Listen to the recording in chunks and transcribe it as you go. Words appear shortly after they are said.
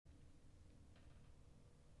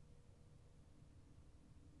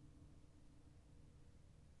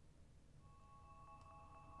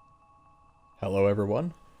Hello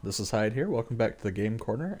everyone, this is Hyde here, welcome back to the Game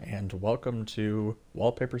Corner, and welcome to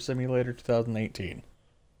Wallpaper Simulator 2018,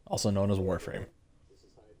 also known as Warframe.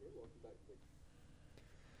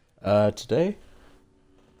 Today,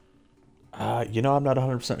 I'm not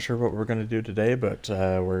 100% sure what we're going to do today, but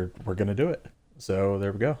we're going to do it, so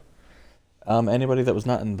there we go. Anybody that was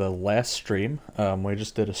not in the last stream, we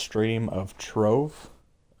just did a stream of Trove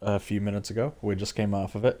a few minutes ago, we just came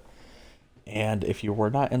off of it. And if you were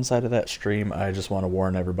not inside of that stream, I just want to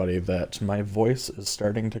warn everybody that my voice is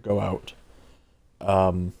starting to go out.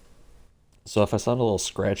 So if I sound a little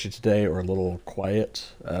scratchy today or a little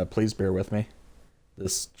quiet, please bear with me.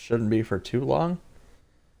 This shouldn't be for too long.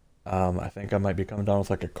 I think I might be coming down with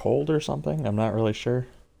like a cold or something. I'm not really sure.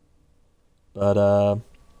 But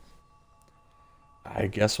I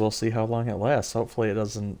guess we'll see how long it lasts. Hopefully it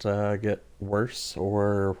doesn't get worse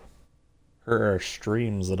or hurt our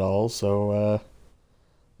streams at all, so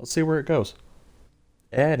let's see where it goes.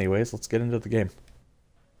 Anyways, let's get into the game.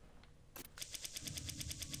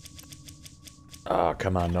 Oh,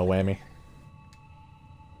 come on, no whammy.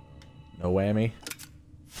 No whammy.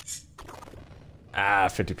 Ah,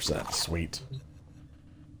 50%, sweet.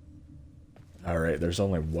 Alright, there's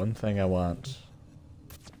only one thing I want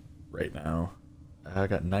right now. I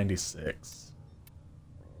got 96.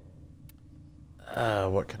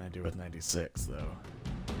 What can I do with 96, though?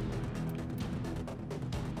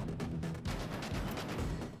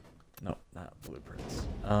 No, not blueprints.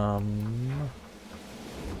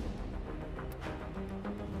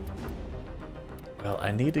 Well,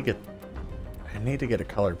 I need to get a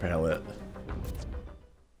color palette.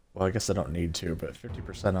 Well, I guess I don't need to, but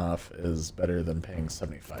 50% off is better than paying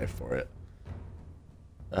 75 for it.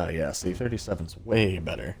 Yeah, see, 37's way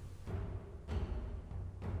better.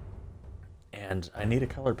 And I need a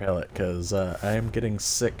color palette because I am getting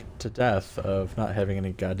sick to death of not having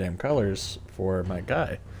any goddamn colors for my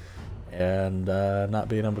guy and not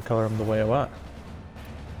being able to color him the way I want.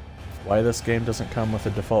 Why this game doesn't come with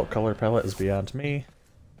a default color palette is beyond me.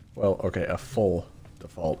 Well, okay, a full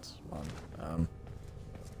default one.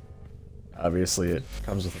 Obviously it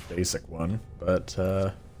comes with a basic one, but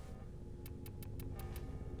for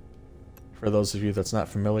those of you that's not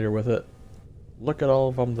familiar with it, look at all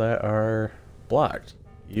of them that are blocked.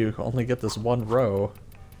 You only get this one row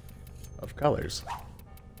of colors.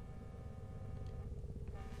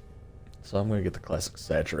 So I'm gonna get the classic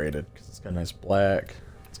saturated because it's got a nice black,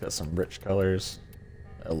 it's got some rich colors.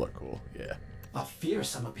 That'll look cool, yeah. A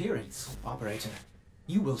fearsome appearance, operator.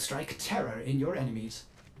 You will strike terror in your enemies.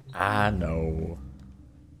 I know.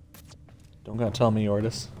 Don't gotta tell me,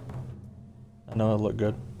 Ortis. I know I look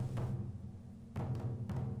good.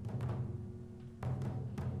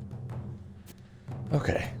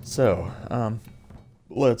 Okay, so,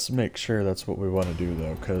 let's make sure that's what we want to do,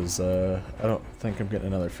 though, because, I don't think I'm getting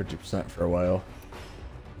another 50% for a while.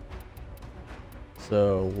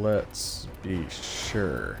 So, let's be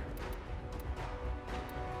sure.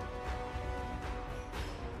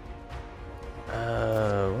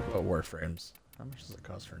 What about Warframes? How much does it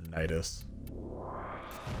cost for Nidus?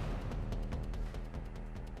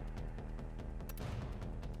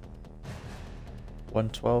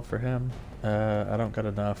 $112 for him. I don't got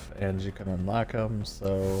enough, and you can unlock them,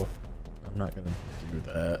 so I'm not gonna do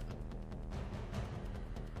that.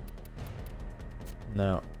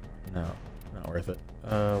 No, not worth it.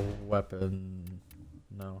 Weapon,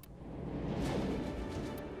 no.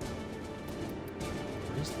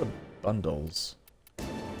 Where's the bundles?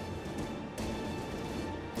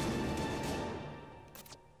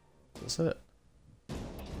 Is this it?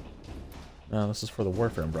 No, this is for the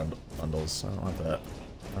Warframe bundles. I don't want that.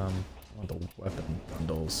 I want the weapon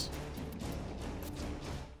bundles.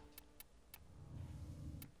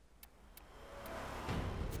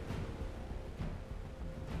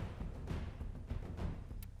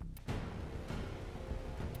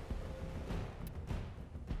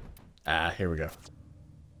 Ah, here we go.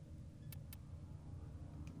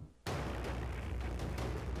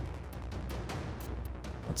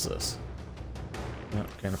 What's this? No,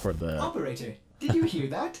 can't afford that. Operator, did you hear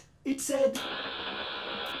that? It said...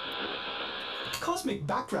 Cosmic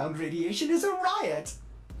background radiation is a riot!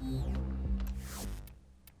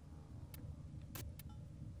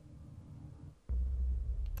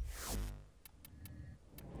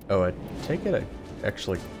 Oh, I take it I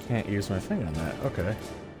actually can't use my thing on that. Okay.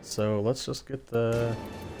 So let's just get the...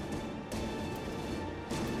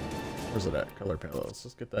 Where's it at? Color palette. Let's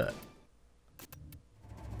just get that.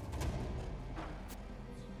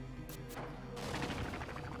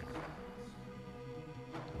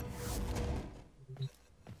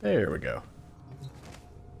 There we go.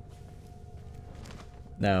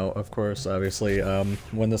 Now, of course, obviously,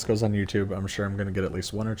 when this goes on YouTube, I'm sure I'm going to get at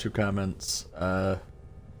least 1 or 2 comments of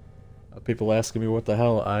people asking me what the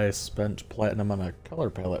hell I spent platinum on a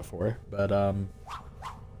color palette for, but,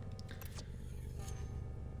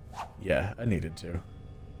 yeah, I needed to.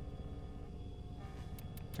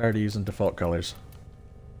 Tired of using default colors.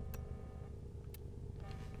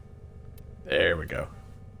 There we go.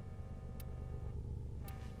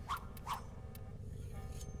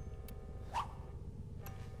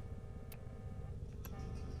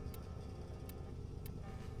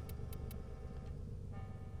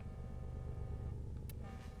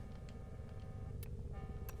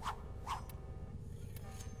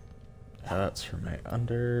 That's for my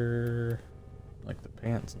under, like the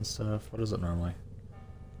pants and stuff. What is it normally?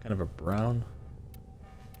 Kind of a brown.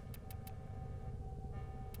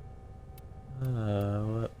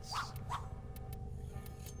 Let's.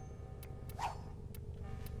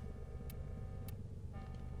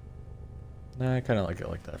 Nah, I kind of like it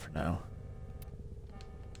like that for now.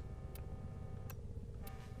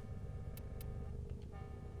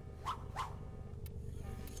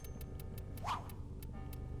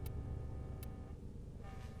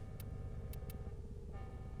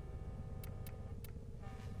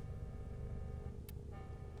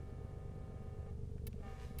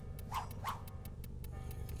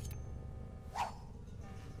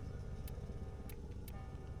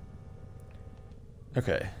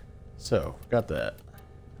 Okay, so got that.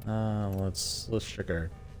 Let's check our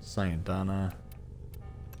Sayandana.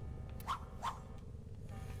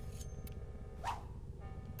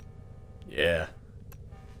 Yeah,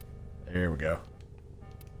 there we go.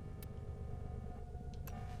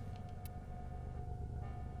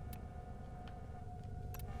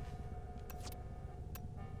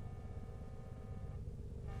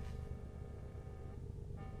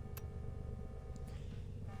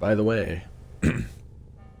 By the way,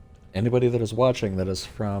 anybody that is watching that is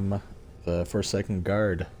from the Forsaken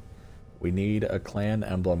Guard, we need a clan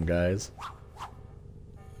emblem, guys.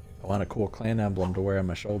 I want a cool clan emblem to wear on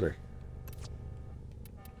my shoulder.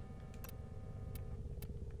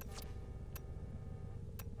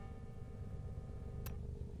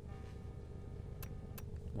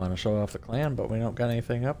 Want to show off the clan, but we don't got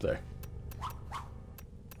anything up there.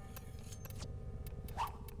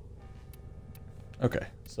 Okay,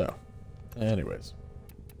 so, anyways.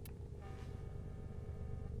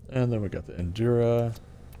 And then we got the Endura.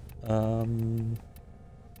 I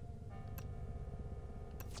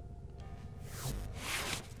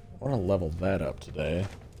want to level that up today.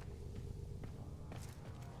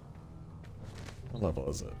 What level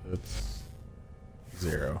is it? It's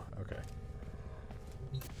 0. Okay.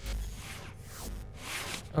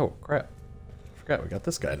 Oh, crap. I forgot we got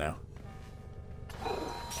this guy now.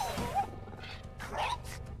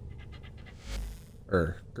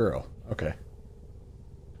 Girl. Okay.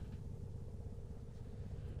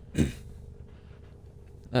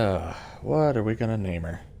 What are we gonna name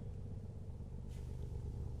her?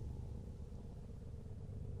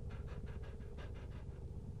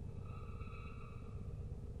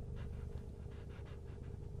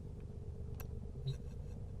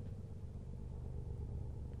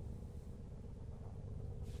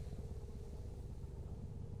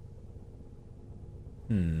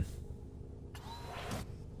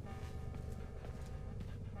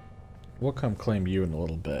 We'll come claim you in a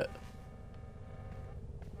little bit.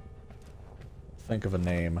 Think of a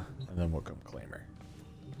name, and then we'll come claim her.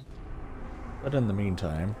 But in the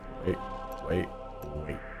meantime, wait.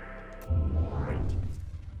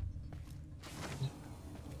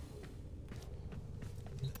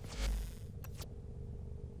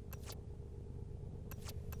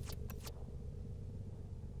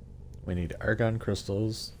 We need argon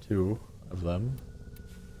crystals, 2 of them.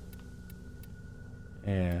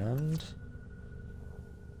 And...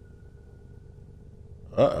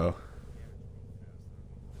 uh-oh.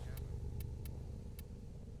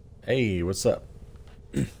 Hey, what's up?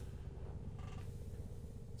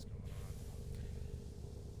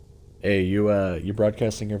 Hey, you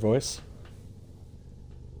broadcasting your voice?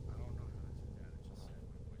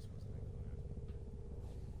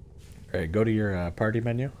 Alright, go to your party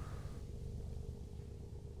menu.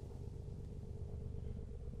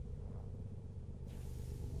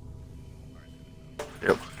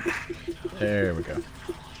 Yep. There we go.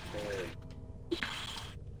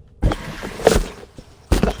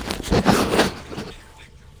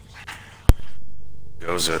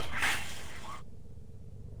 Goes it.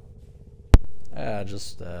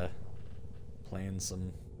 Just playing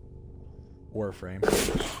some Warframe.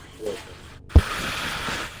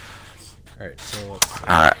 Alright, so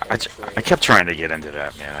let's... I kept trying to get into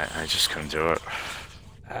that, man. I just couldn't do it.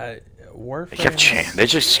 Warframe. They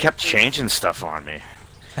just kept changing stuff on me.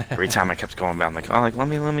 Every time I kept going back, I'm like, oh, like let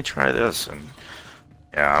me try this, and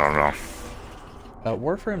yeah, I don't know.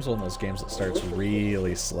 Warframe's one of those games that starts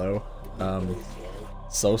really slow,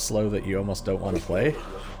 so slow that you almost don't want to play,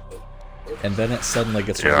 and then it suddenly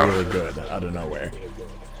gets really good out of nowhere.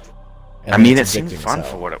 And I mean, it seemed fun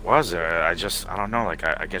for what it was. I don't know, like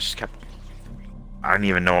I guess kept. I didn't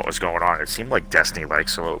even know what was going on. It seemed like Destiny-like,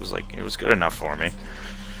 so it was good enough for me.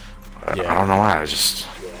 But I don't know why. I just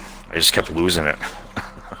kept losing it.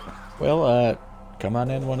 Well, come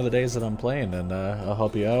on in one of the days that I'm playing, and I'll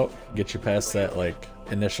help you out. Get you past that like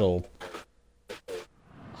initial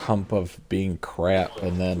hump of being crap,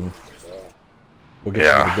 and then we'll get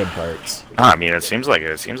you to the good parts. I mean, it seems like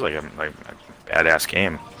a badass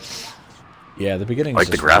game. Yeah, the beginning. Like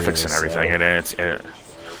the graphics and everything, and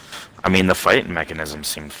I mean, the fighting mechanism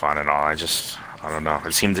seemed fun and all. I don't know.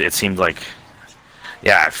 It seemed like,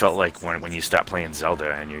 yeah, I felt like when you stop playing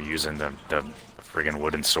Zelda and you're using the friggin'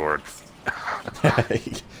 wooden sword.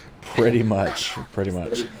 Pretty much.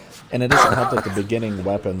 And it doesn't help that the beginning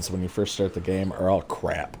weapons when you first start the game are all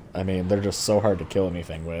crap. I mean, they're just so hard to kill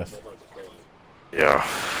anything with. Yeah.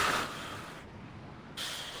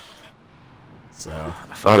 So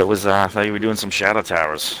I thought you were doing some Shadow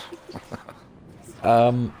Towers.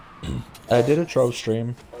 I did a trove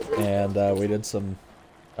stream, and we did some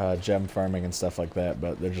gem farming and stuff like that,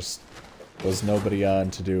 but there just was nobody on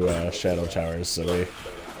to do Shadow Towers, so we...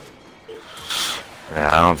 Yeah,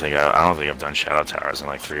 I don't think I've done Shadow Towers in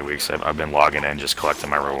like 3 weeks. I've been logging in, just collecting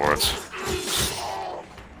my rewards.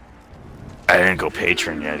 I didn't go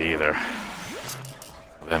patron yet either.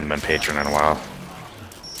 I haven't been patron in a while.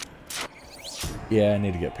 Yeah, I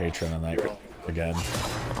need to get patron on that again.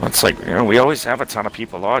 It's like, we always have a ton of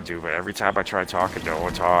people on, dude, but every time I try talking, no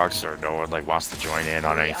one talks, or no one like wants to join in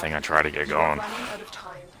on anything I try to get going.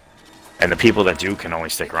 And the people that do can only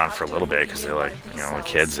stick around for a little bit because they're like, the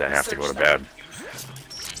kids that have to go to bed.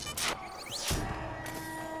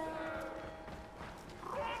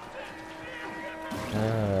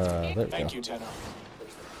 There we go. Thank you, Tenno.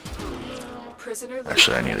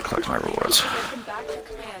 Actually, I need to collect my rewards. Back to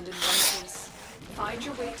command in one piece. Find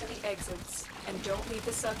your way to the exits, and don't leave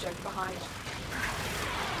the subject behind.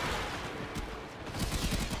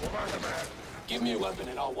 Give me a weapon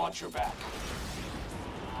and I'll watch your back.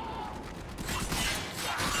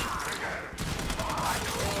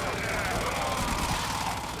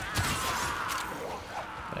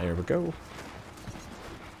 There we go.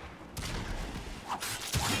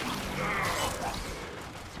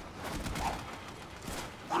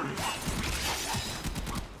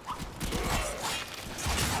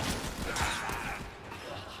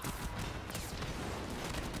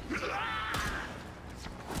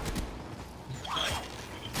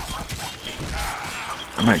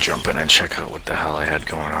 I might jump in and check out what the hell I had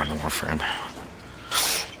going on in Warframe.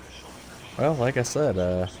 Well, like I said,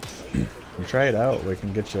 try it out. We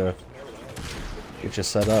can get you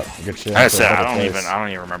set up. Get you. Like I said, I don't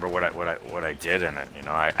even remember what I did in it.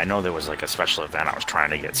 I know there was like a special event I was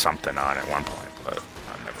trying to get something on at one point, but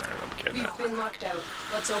I never ended up getting it. We've been locked out.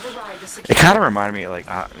 Let's override the security. It kind of reminded me, like,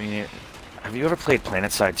 I mean, have you ever played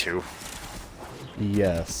PlanetSide 2?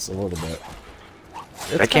 Yes, a little bit.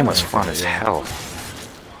 That game was fun as hell.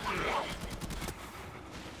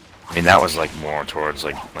 I mean, that was like more towards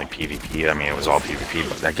like PvP. I mean, it was all PvP,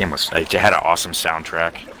 but that game was, it had an awesome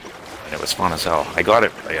soundtrack, and it was fun as hell. I got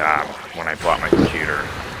it when I bought my computer.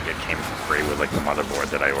 It came for free with like the motherboard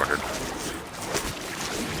that I ordered.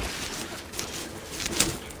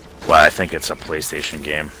 Well, I think it's a PlayStation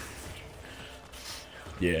game.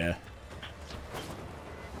 Yeah.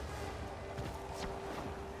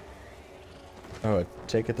 Oh, I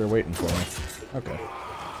take it they're waiting for me. Okay.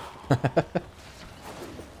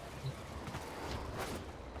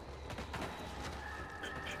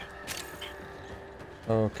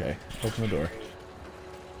 Okay, open the door.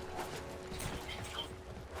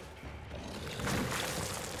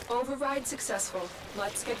 Override successful.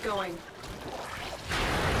 Let's get going.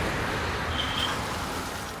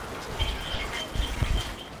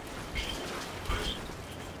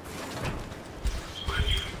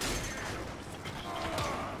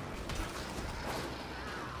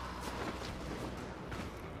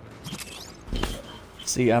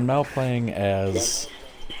 See, I'm now playing as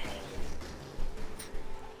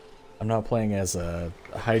a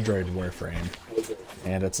Hydroid Warframe,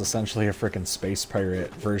 and it's essentially a frickin' space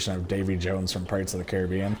pirate version of Davy Jones from Pirates of the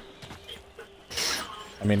Caribbean.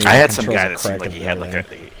 I mean, I had some guy that seemed like he had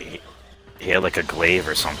like a glaive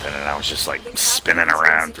or something, and I was just like spinning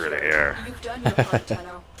around through the air. You've done your part,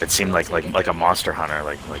 Tenno. It seemed like a monster hunter,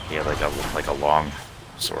 like he had like a long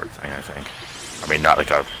sword thing, I think. I mean, not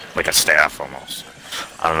like a staff almost.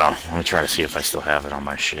 I don't know. Let me try to see if I still have it on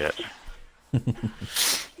my shit.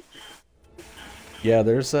 Yeah,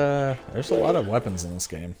 there's a lot of weapons in this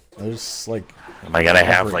game. There's like. Am I gonna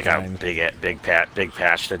have like kind. a big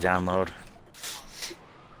patch to download?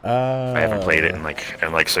 I haven't played it in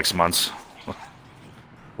like 6 months.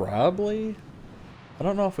 Probably. I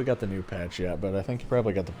don't know if we got the new patch yet, but I think you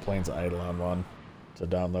probably got the Plains of Eidolon one to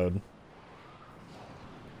download.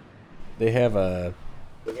 They have a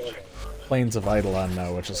Plains of Eidolon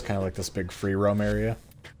now, which is kind of like this big free roam area.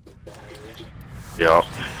 Yep.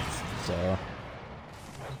 So.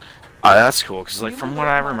 That's cool, because like from what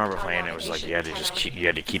I remember playing, it was like you had to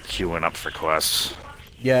keep queuing up for quests.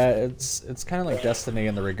 Yeah, it's kind of like Destiny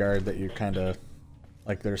in the regard that you kind of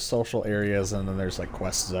like there's social areas and then there's like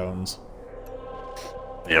quest zones.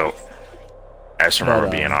 Yep. I just remember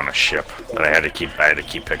being on a ship that I had to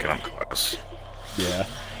keep picking up quests. Yeah.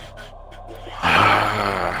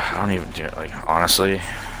 I don't even do it. Like honestly,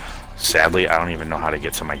 sadly, I don't even know how to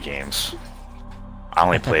get to my games. I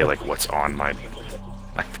only play like what's on my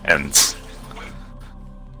pens.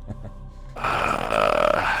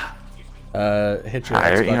 Hit your Xbox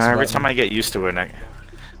every button. time I get used to it,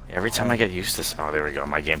 every time I get used to, oh, there we go,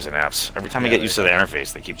 my games and apps. Every time I get used to the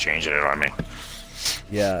interface, they keep changing it on me.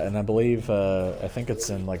 Yeah, and I believe, I think it's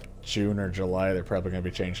in like June or July, they're probably going to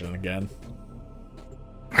be changing it again.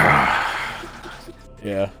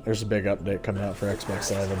 Yeah, there's a big update coming out for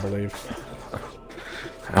Xbox Live, I believe.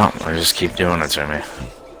 They just keep doing it to me.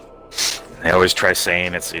 They always try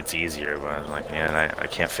saying it's easier, but like, man, I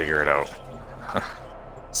can't figure it out.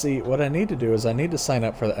 See, what I need to do is I need to sign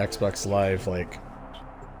up for the Xbox Live, like,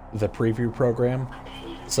 the preview program,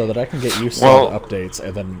 so that I can get used to all the updates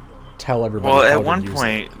and then tell everybody Well, how at to one use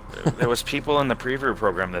point, it. there was people in the preview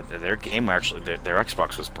program that their game actually, their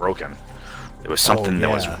Xbox was broken. There was something that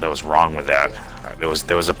was wrong with that. There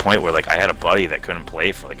was a point where like I had a buddy that couldn't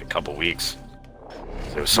play for like a couple weeks.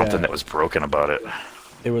 There was something that was broken about it.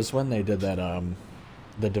 It was when they did that,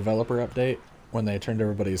 the developer update, when they turned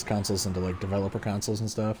everybody's consoles into like developer consoles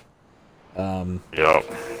and stuff. Yep.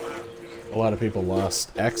 A lot of people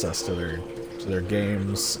lost access to their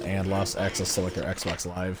games and lost access to like their Xbox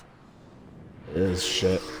Live. It is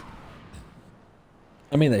shit.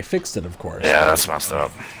 I mean, they fixed it, of course. Yeah, that's messed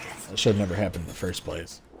up. It should have never happened in the first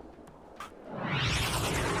place.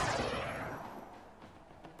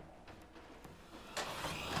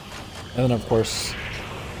 And then, of course,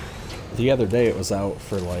 the other day it was out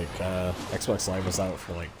for like, Xbox Live was out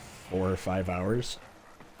for like 4 or 5 hours.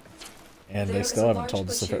 And they still haven't told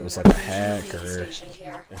us if it was like a hack or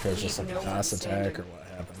if it was just like a DOS attack or what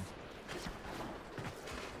happened.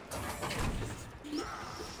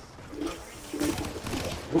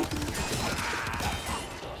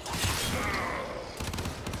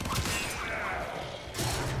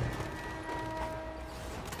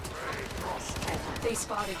 They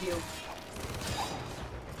spotted you.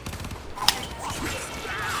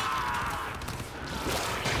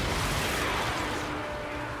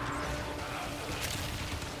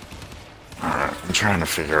 I'm trying to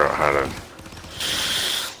figure out how to...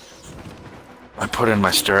 I put in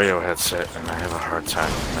my stereo headset and I have a hard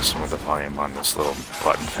time messing with the volume on this little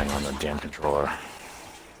button thing on the damn controller.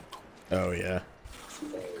 Oh, yeah.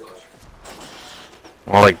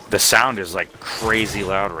 Well, like, the sound is like crazy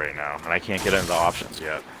loud right now, and I can't get into the options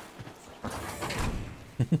yet.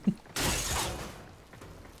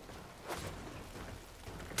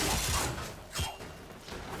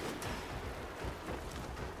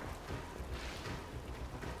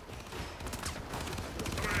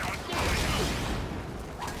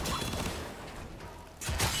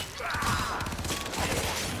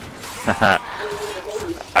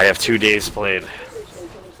 I have 2 days played.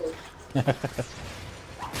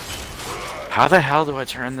 How the hell do I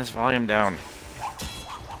turn this volume down?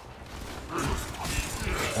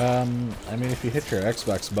 I mean, if you hit your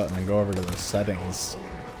Xbox button and go over to the settings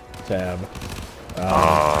tab,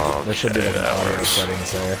 there should be like an audio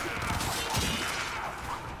settings there.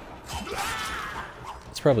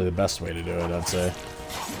 It's probably the best way to do it, I'd say.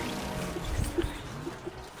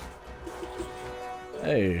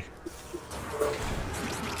 Hey.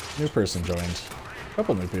 New person joined.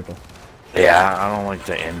 Couple new people. Yeah, I don't like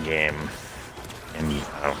the in-game,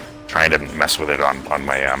 trying to mess with it on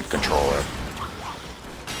my controller.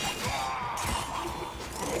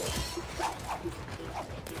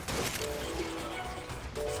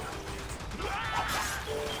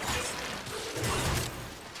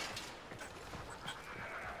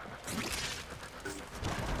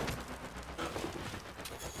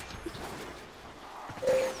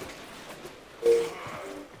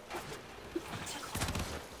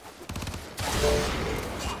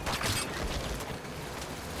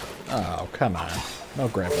 come on. No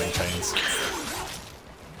grappling chains.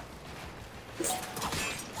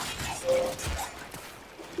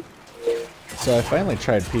 So I finally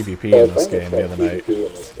tried PvP in this game the other night.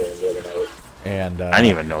 And I didn't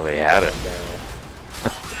even know they had it.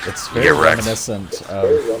 it's very You're wrecked. reminiscent of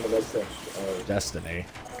Destiny.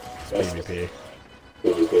 It's PvP.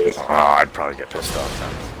 Oh, I'd probably get pissed off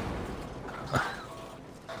then.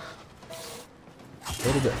 A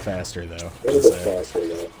little bit faster though. I'd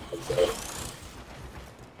say.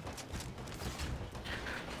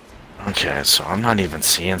 Okay, so I'm not even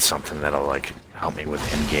seeing something that'll like help me with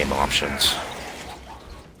in-game options.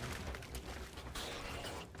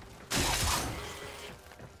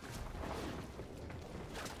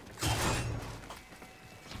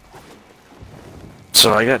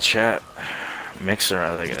 So I got chat mixer.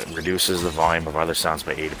 I think it reduces the volume of other sounds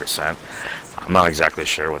by 80%. I'm not exactly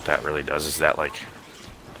sure what that really does. Is that like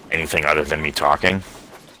anything other than me talking?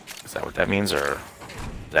 Is that what that means, or is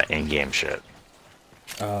that in-game shit?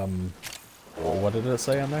 What did it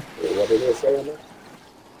say on there?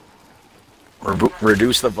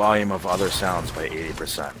 Reduce the volume of other sounds by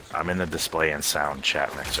 80%. I'm in the display and sound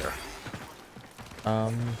chat mixer.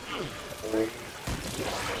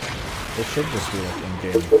 It should just be like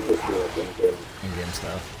in-game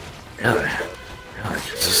stuff. Really? Really?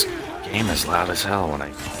 'Cause this game is loud as hell when I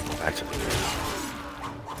go back to the game.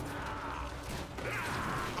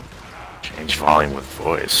 Change volume with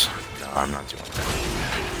voice. No, I'm not doing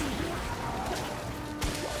that.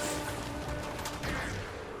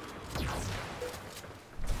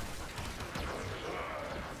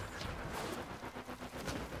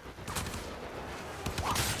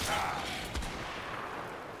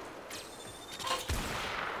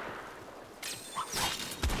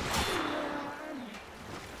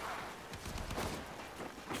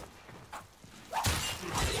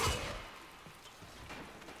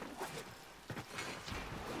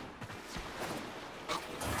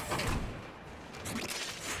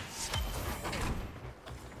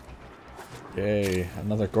 Yay,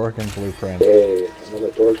 another Gorgon blueprint. I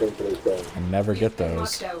never get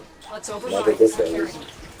those. Out. Let's override security.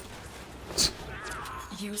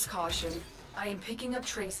 Use caution. I am picking up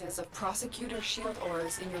traces of prosecutor shield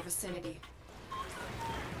ores in your vicinity.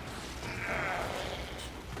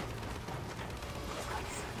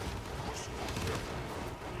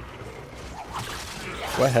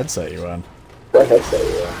 What headset you on?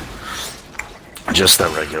 Just the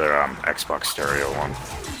regular Xbox stereo one.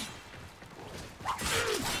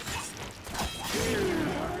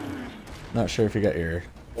 Not sure if you got your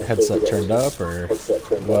headset turned up or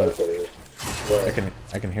what.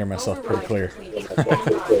 I can hear myself pretty clear.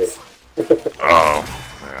 Oh,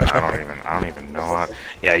 yeah, I don't even know what.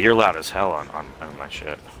 Yeah, you're loud as hell on my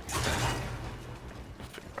shit.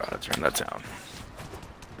 Turn that down.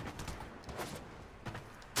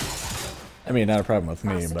 I mean, not a problem with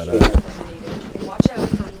me, but Watch out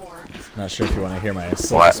for more. not sure if you want to hear my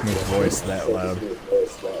silky smooth voice that loud.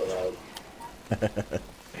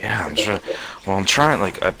 Yeah, I'm sure. Well, I'm trying.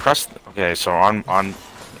 Like, I pressed. Okay, so on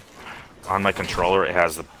my controller, it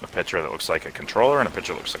has a picture that looks like a controller and a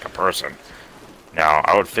picture that looks like a person. Now,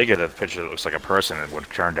 I would figure that the picture that looks like a person it would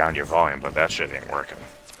turn down your volume, but that shit ain't working.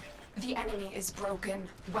 The enemy is broken.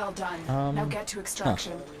 Well done. Um, now get to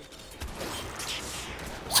extraction.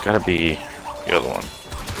 It's gotta be the other one.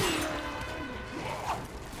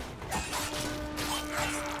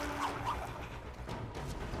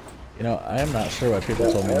 You know, I am not sure why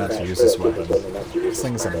people told me not to use this weapon. This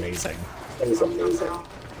thing's amazing.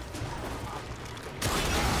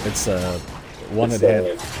 It's a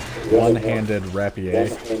one-handed rapier,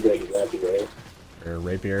 or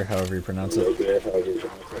rapier, however you pronounce it.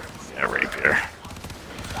 Yeah, rapier.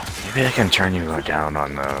 Maybe I can turn you down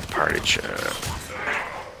on the party chat.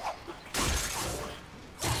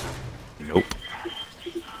 Nope.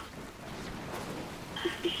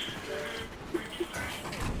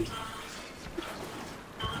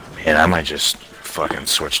 Man, I might just fucking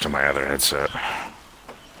switch to my other headset.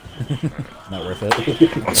 Not worth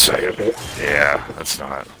it. 1 second. Yeah, that's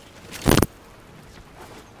not.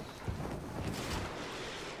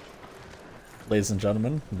 Ladies and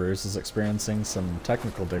gentlemen, Bruce is experiencing some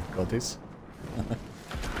technical difficulties.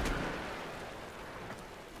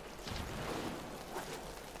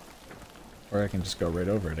 Or I can just go right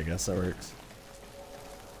over it, I guess that works.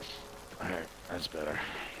 Alright, that's better.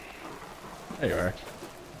 There you are.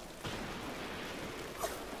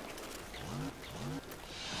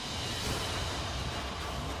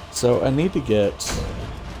 So I need to get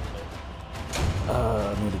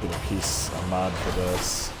a piece, a mod for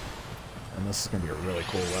this. And this is gonna be a really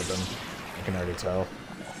cool weapon. I can already tell.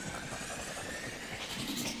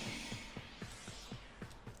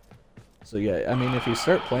 So yeah, I mean, if you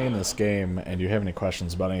start playing this game and you have any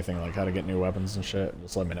questions about anything like how to get new weapons and shit,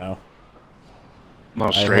 just let me know.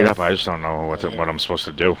 Well, straight up, I just don't know what I'm supposed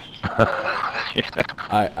to do.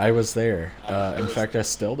 I was there. In fact, I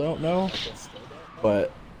still don't know,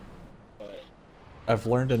 but I've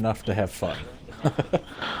learned enough to have fun.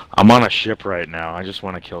 I'm on a ship right now. I just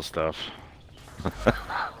want to kill stuff.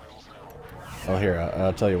 Oh, here,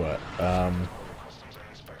 I'll tell you what.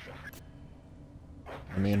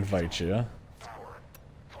 Let me invite you.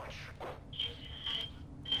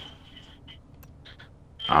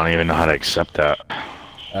 I don't even know how to accept that.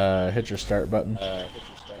 Hit your start button.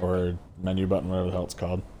 Or menu button, whatever the hell it's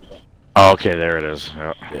called. Oh, okay, there it is.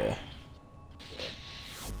 Yep. Yeah.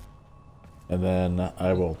 And then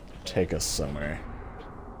I will take us somewhere.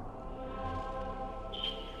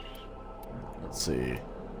 Let's see.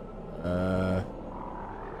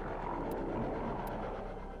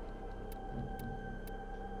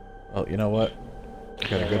 Well, you know what? I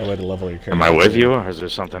got a good way to level your character. Am I with you, or is there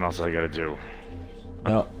something else I gotta do?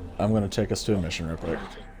 No, I'm gonna take us to a mission real quick.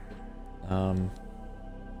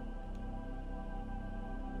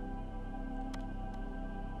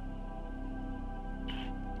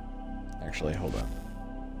 Actually, hold on.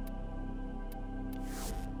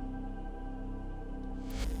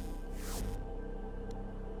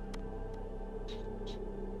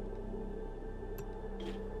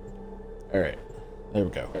 Alright, there we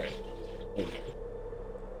go.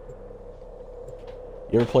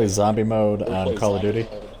 You ever play zombie mode on Call of Duty?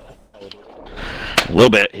 A little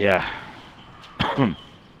bit, yeah.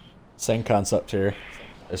 Same concept here.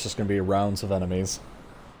 It's just gonna be rounds of enemies.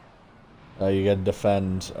 You gotta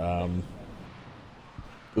defend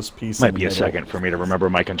this piece. Might be a second for me to remember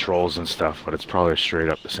my controls and stuff, but it's probably straight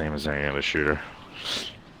up the same as any other shooter.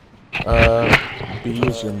 B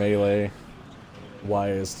is your melee. Y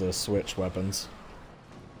is to switch weapons.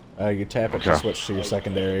 You tap it to switch to your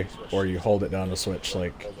secondary, or you hold it down to switch,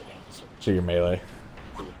 like, to your melee.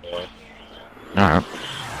 Alright.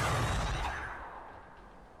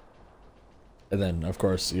 And then, of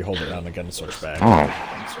course, you hold it down again to switch back. Oh.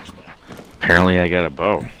 Apparently I got a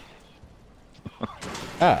bow.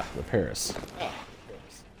 Ah, the Paris.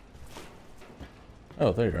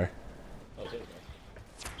 Oh, there you are.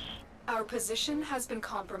 Our position has been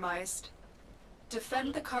compromised.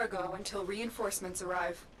 Defend the cargo until reinforcements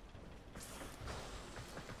arrive.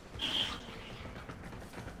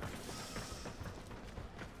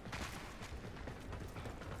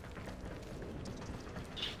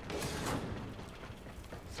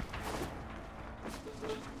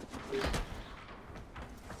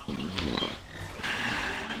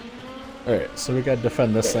 Alright, so we gotta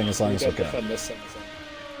defend this thing as long as we can.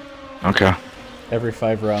 Okay. Every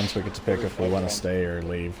 5 rounds we get to pick if we want to stay or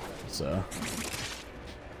leave, so...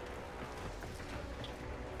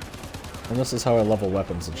 And this is how I level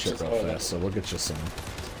weapons and shit real fast, so we'll get you some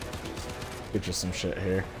shit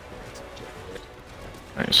here.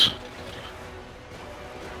 Nice.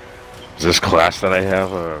 Is this class that I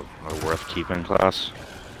have a worth keeping class?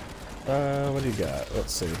 What do you got?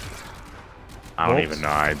 Let's see. I don't Bolts? even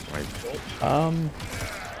know.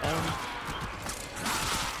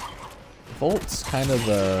 Volt's kind of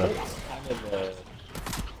the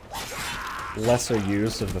lesser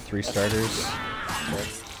used of the 3 starters,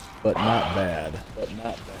 but not bad.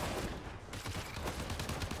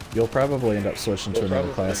 You'll probably end up switching to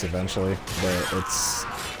another class eventually, but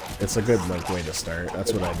it's a good way to start.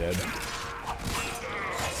 That's what I did.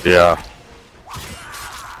 Yeah.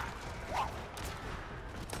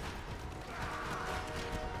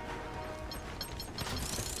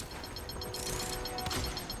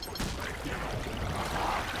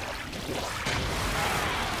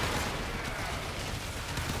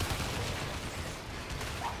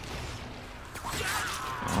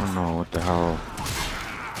 I don't know what the hell.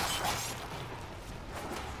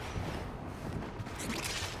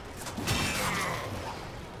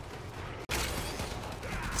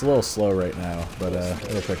 It's a little slow right now, but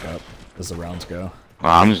it'll pick up as the rounds go.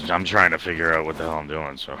 Well, I'm trying to figure out what the hell I'm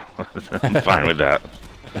doing, so I'm fine with that.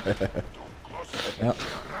 Yep.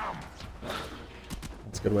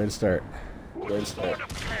 That's a good way to start.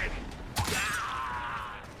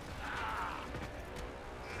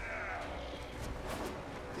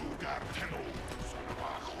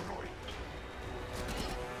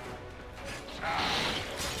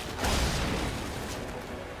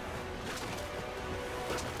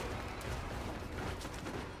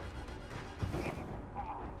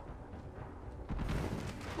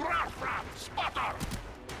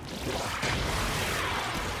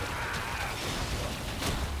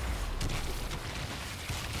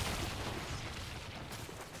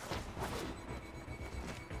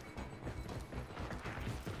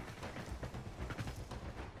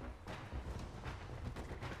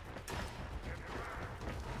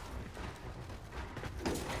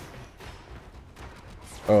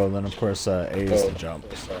 Oh, and then of course A is the jump.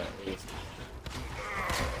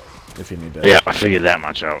 If you need to. Yeah, I figured that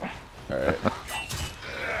much out. Alright.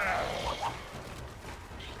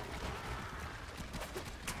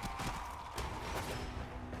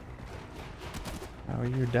 How are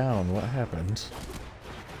you down? What happened?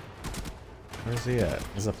 Where's he at?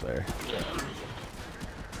 He's up there.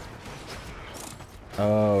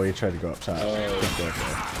 Oh, he tried to go up top. Couldn't go up there.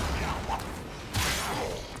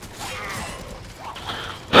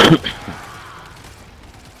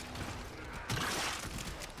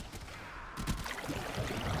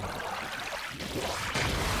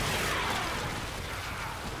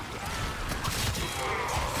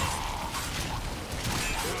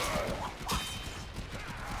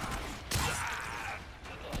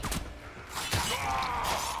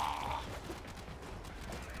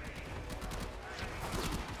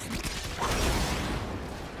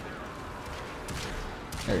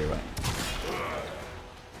 There you went.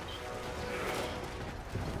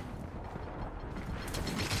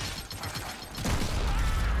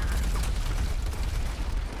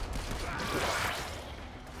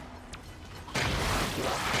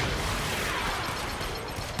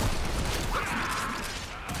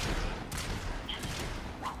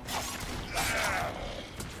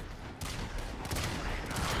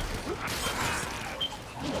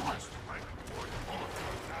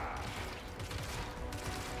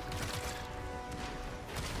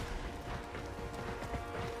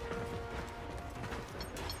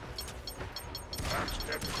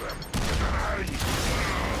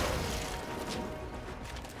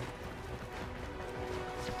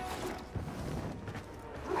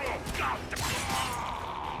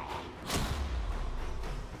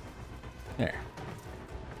 There.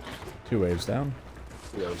 2 waves down.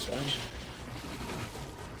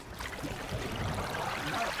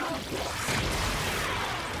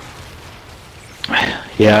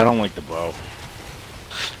 Yeah, I don't like the bow.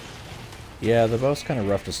 Yeah, the bow's kind of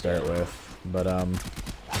rough to start with, but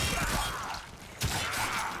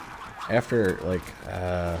after like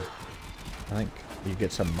I think you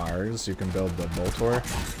get to Mars, you can build the Boltor,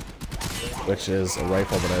 which is a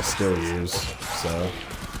rifle that I still use, so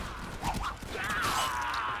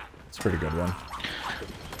it's a pretty good one.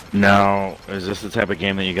 Now, is this the type of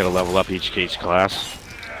game that you gotta level up each class?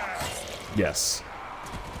 Yes.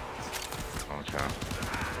 Okay.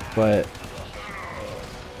 But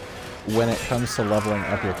when it comes to leveling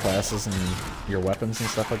up your classes and your weapons and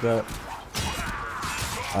stuff like that,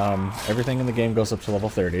 everything in the game goes up to level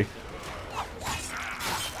 30.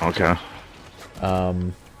 Okay.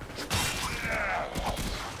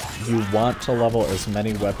 You want to level as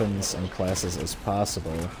many weapons and classes as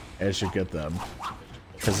possible as you get them,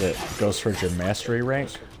 because it goes towards your mastery rank,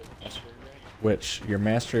 which your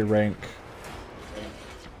mastery rank,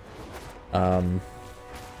 I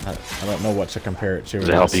don't know what to compare it to. Does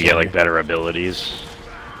it help you get like better abilities?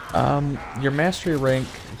 Your mastery rank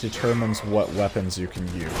determines what weapons you can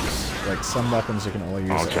use. Like some weapons you can only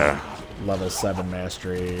use at level 7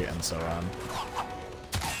 mastery and so on.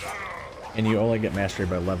 And you only get mastery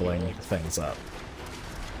by leveling things up.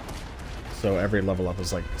 So every level up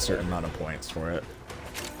is like a certain amount of points for it.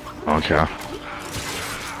 Okay.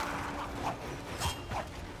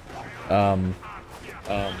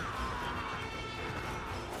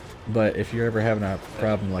 But if you're ever having a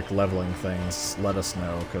problem like leveling things, let us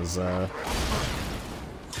know, because I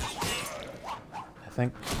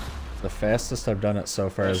think the fastest I've done it so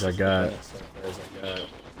far is I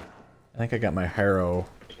think I got my Harrow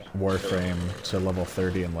Warframe to level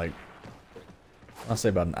 30 in like, I'll say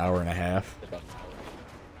about an hour and a half.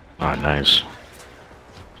 Oh, nice.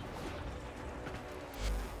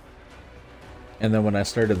 And then when I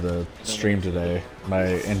started the stream today, my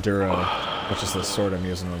Enduro, which is the sword I'm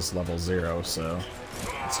using, was level 0, so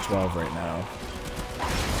it's 12 right now.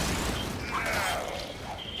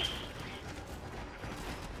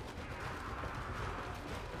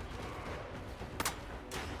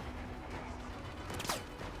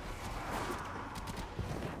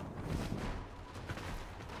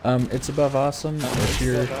 It's above awesome. If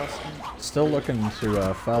you're still looking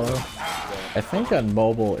to follow, I think on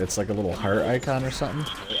mobile it's like a little heart icon or something.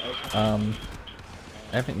 I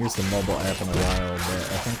haven't used the mobile app in a while, but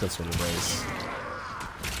I think that's what it is.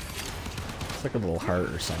 It's like a little heart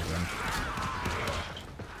or something.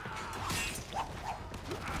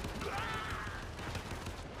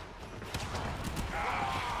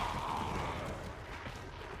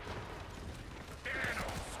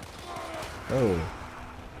 Oh.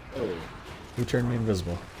 Who turned me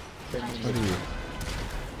invisible? What are you?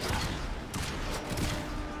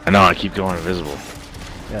 I know, I keep going invisible.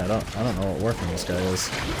 Yeah, I don't know what Warframe this guy is.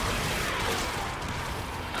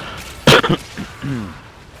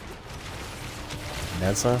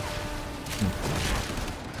 Nessa?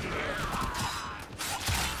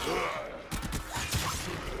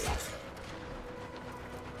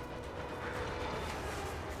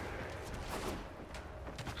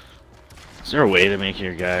 Is there a way to make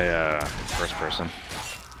your guy first person?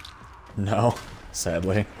 No,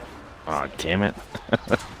 sadly. Oh, damn it.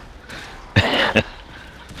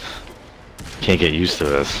 Can't get used to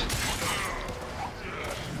this.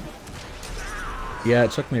 Yeah,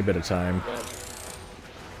 it took me a bit of time.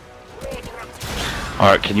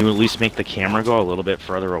 Alright, can you at least make the camera go a little bit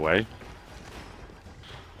further away?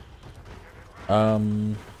 I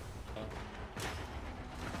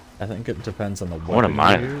think it depends on the wouldn't weapon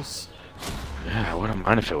mind. you use. Yeah, I wouldn't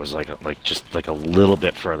mind if it was just a little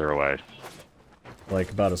bit further away.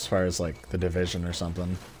 Like about as far as like the Division or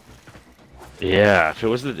something. Yeah, if it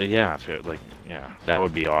was yeah, that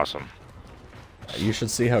would be awesome. You should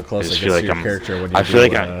see how close I it just gets feel to like your character when you I do, feel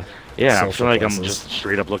like I social feel like I'm classes. just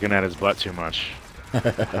straight up looking at his butt too much.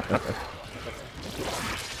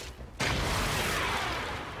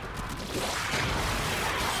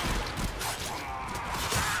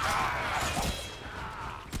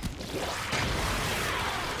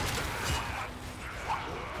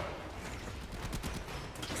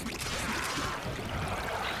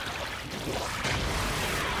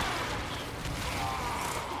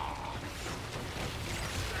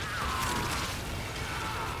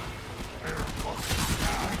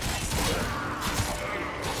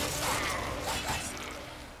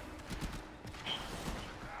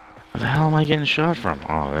 Where the hell am I getting shot from?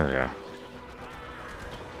 Oh, there we go.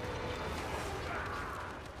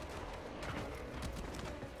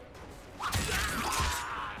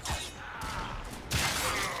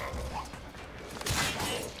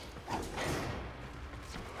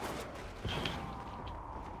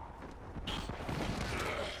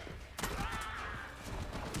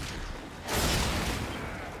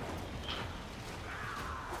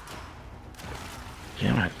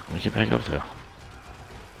 Damn it, let me get back up there.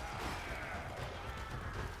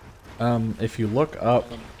 If you look up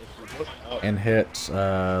and hit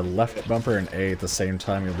left bumper and A at the same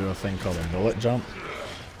time, you'll do a thing called a bullet jump.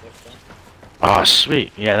 Oh,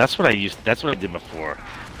 sweet. Yeah, that's what I used. That's what I did before.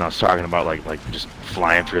 When I was talking about like just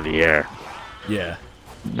flying through the air. Yeah.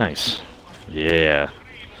 Nice. Yeah,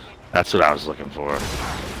 that's what I was looking for.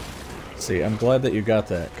 See, I'm glad that you got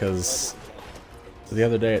that, because the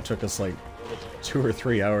other day it took us like 2 or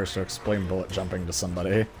 3 hours to explain bullet jumping to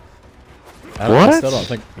somebody. I still don't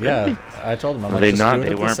think. Yeah, I told them. I'm like, They just not? do it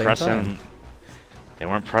They at the weren't same pressing. time. They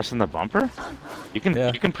weren't pressing the bumper. You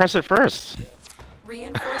Yeah. can press it first.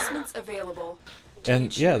 Reinforcements available.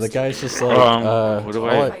 And yeah, the guy's just like, What do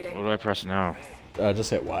I press now?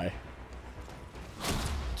 just hit Y.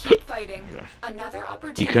 Keep fighting. Another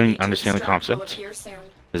opportunity. You couldn't to understand the extract will concept? appear soon.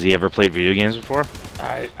 Has he ever played video games before?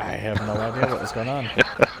 I have no idea what was going on.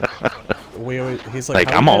 He's like, Like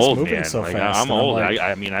how I'm are you guys old, moving man. so Like fast? I'm And old. like,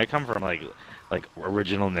 I mean, I come from like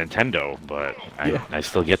original Nintendo, but Yeah. I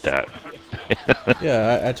still get that.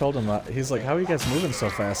 yeah, I told him that. He's like, how are you guys moving so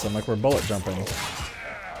fast? I'm like, we're bullet jumping.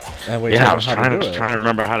 And we Yeah, I told was him how to do it. trying to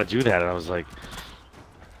remember how to do that, and I was like,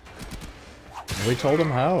 We told him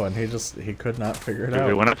how, and he could not figure it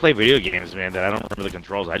out. when I play video games, man, that I don't remember the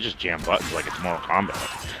controls. I just jam buttons like it's Mortal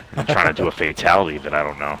Kombat. I'm trying to do a fatality that I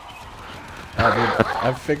don't know. Dude,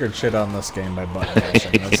 I've figured shit on this game by button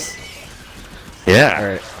mashing. Yeah. All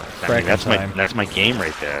right, I Kraken mean, time. that's my game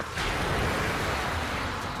right there.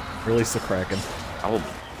 Release the Kraken. I will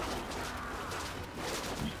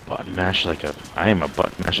button mash I am a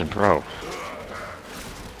button mashing pro.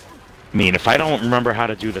 I mean, if I don't remember how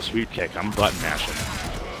to do the sweep kick, I'm button mashing.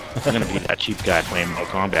 I'm gonna be that cheap guy playing Mortal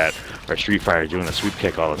Kombat or Street Fighter doing the sweep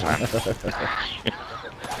kick all the time.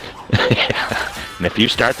 And if you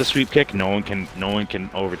start the sweep kick, no one can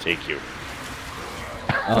overtake you.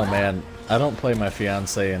 Oh man, I don't play my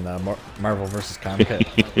fiance in Marvel vs.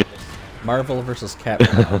 Comcast. Marvel vs.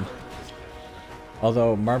 Capcom.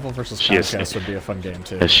 Although Marvel vs. Comcast would be a fun game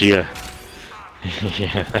too. Is she a?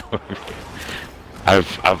 Yeah. That would be.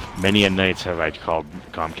 I've many a nights have I called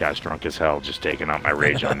Comcast drunk as hell, just taking out my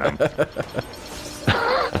rage on them.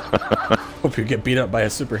 Hope you get beat up by a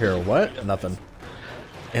superhero. What? Nothing.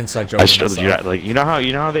 Inside joke. I still do that. Like you know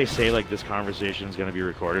how they say like this conversation is gonna be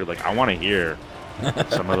recorded. Like I want to hear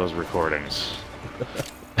some of those recordings.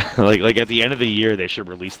 like at the end of the year they should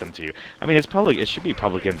release them to you. I mean it's public. It should be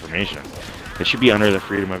public information. It should be under the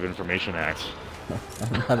Freedom of Information Act.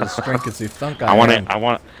 I'm not as drunk as you think I want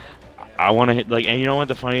to hit, like, and you know what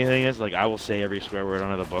the funny thing is? Like, I will say every swear word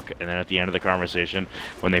under the book, and then at the end of the conversation,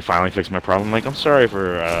 when they finally fix my problem, I'm like, I'm sorry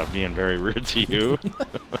for being very rude to you.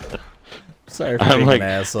 Sorry for being an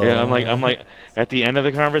asshole. yeah, I'm like, at the end of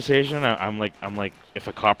the conversation, I'm like, if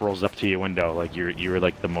a cop rolls up to your window, like you're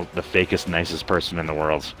like the fakest, nicest person in the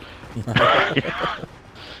world.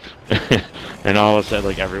 And all of a sudden,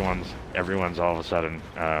 like everyone's all of a sudden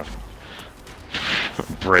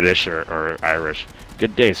British or Irish.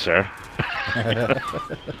 Good day, sir.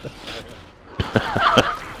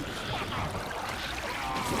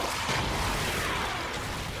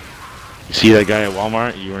 You see that guy at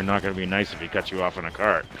Walmart? You are not going to be nice if he cuts you off in a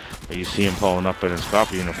cart. But you see him pulling up in his cop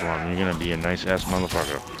uniform, you're going to be a nice-ass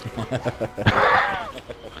motherfucker.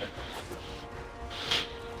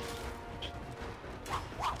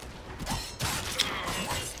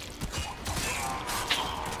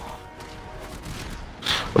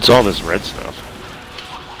 What's all this red stuff?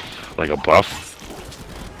 Like a buff?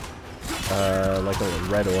 Like a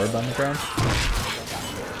red orb on the ground?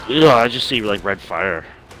 Yeah, I just see like red fire.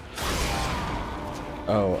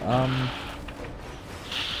 Oh,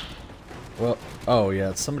 well, oh yeah,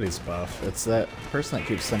 it's somebody's buff. It's that person that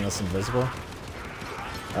keeps sending us invisible.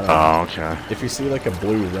 I don't know. Oh, okay. If you see like a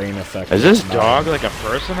blue rain effect... Is this dog like a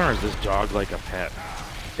person or is this dog like a pet?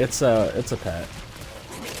 It's a pet.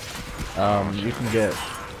 You can get...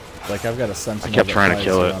 Like, I've got a sentinel I kept that trying to flies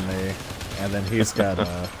kill it. on me, and then he's got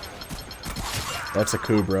that's a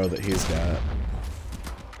Kubro that he's got.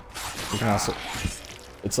 You can also...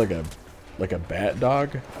 It's like a bat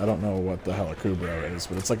dog. I don't know what the hell a Kubro is,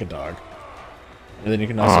 but it's like a dog. And then you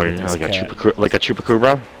can also get this like cat. like a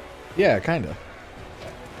Chupacabra? Yeah, kinda.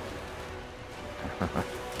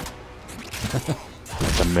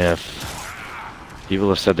 It's a myth. People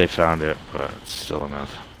have said they found it, but it's still a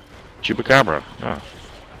myth. Chupacabra. Oh.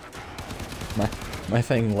 My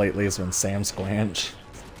thing lately has been Sam Squanch.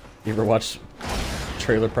 You ever watch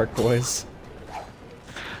Trailer Park Boys?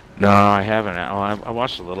 No, I haven't. Oh, I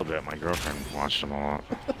watched a little bit. My girlfriend watched them a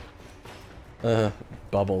lot.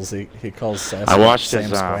 Bubbles. He calls Sam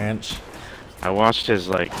Squanch. I watched his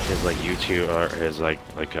YouTube or his like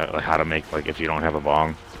how to make like if you don't have a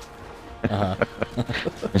bong.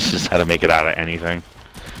 It's just how to make it out of anything.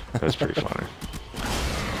 It was pretty funny.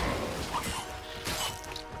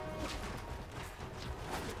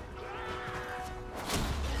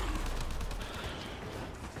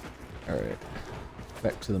 Alright.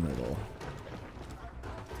 Back to the middle.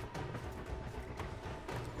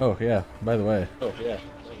 Oh, yeah. By the way. Oh, yeah.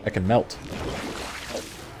 I can melt.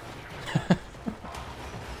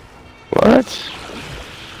 What?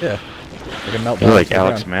 Yeah. I can melt You're down like to the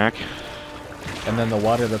Alex ground. Mack? And then the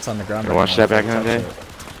water that's on the ground... You watched that back in the day?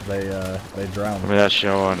 They drown. Remember that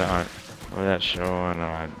show on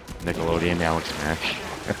Nickelodeon, Alex Mack?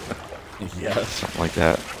 Yes. Something like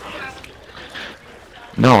that.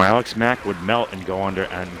 No, Alex Mack would melt and go under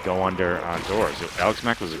doors. Alex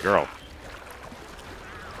Mack was a girl.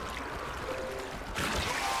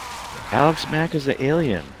 Alex Mack is the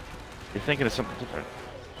alien. You're thinking of something different.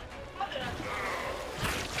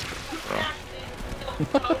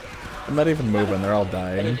 I'm not even moving, they're all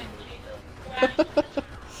dying.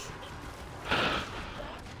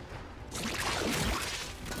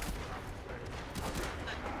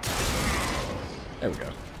 There we go.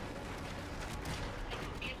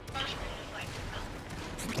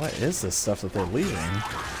 What is this stuff that they're leaving?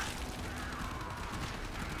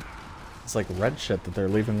 It's like red shit that they're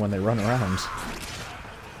leaving when they run around.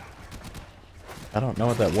 I don't know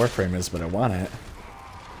what that Warframe is, but I want it.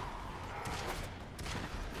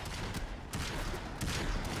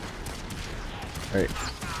 Alright.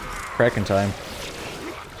 Kraken time.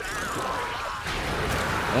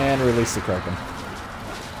 And release the Kraken.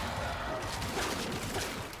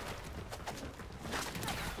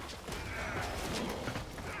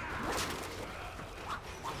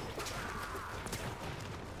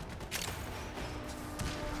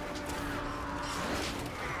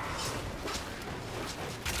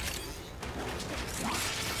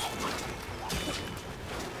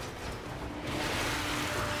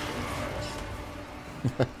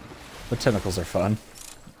 The tentacles are fun.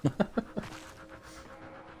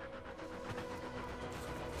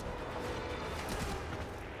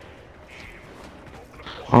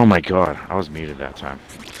 Oh my god, I was muted that time.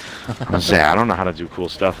 I was saying, I don't know how to do cool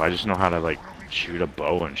stuff. I just know how to like shoot a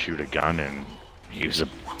bow and shoot a gun and use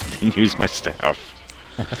my staff.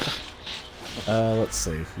 Let's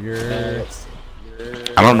see. You're...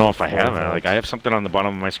 I don't know if I have it. Like I have something on the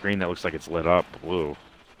bottom of my screen that looks like it's lit up blue.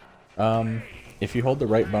 If you hold the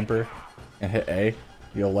right bumper and hit A,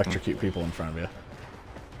 you'll electrocute people in front of you.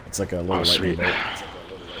 It's like a little lightning sweet. bolt.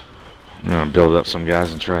 I'm gonna build up some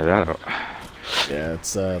guys and try that out. Yeah,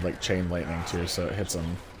 it's like chain lightning too, so it hits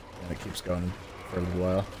them and it keeps going for a little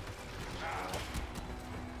while.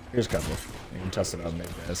 Here's a couple. You can test it on me,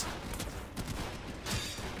 guys.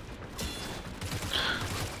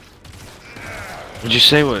 Would you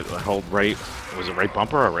say what hold right? Was it right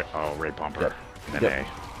bumper or right? Oh, right bumper. Yep. And then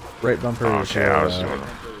Right bumper A. is Okay, your, I was doing.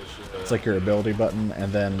 it's like your ability button,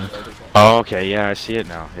 and then Oh, okay, yeah, I see it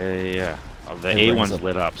now. Yeah. Oh, the It A brings one's up-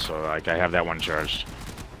 lit up, so like I have that one charged.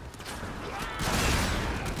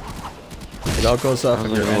 it all goes off That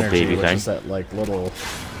of was your a little energy, baby which thing. is that like little.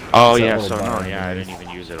 Oh it's that yeah, little so bar no, yeah, I underneath. didn't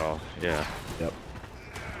even use it all. Yeah. Yep.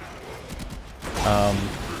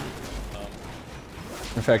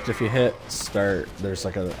 In fact, if you hit start, there's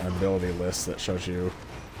like an ability list that shows you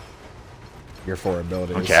your 4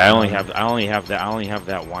 abilities. Okay, I only have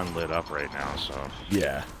that one lit up right now, so.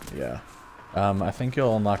 Yeah, yeah. I think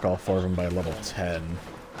you'll unlock all 4 of them by level 10,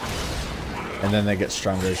 and then they get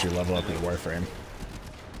stronger as you level up your Warframe.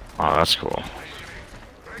 Oh, that's cool.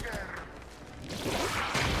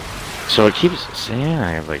 So it keeps saying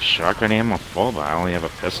I have like shotgun ammo full, but I only have a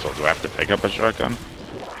pistol. Do I have to pick up a shotgun?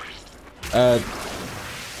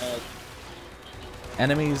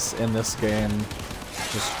 Enemies in this game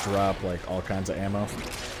just drop like all kinds of ammo,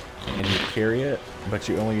 and you carry it, but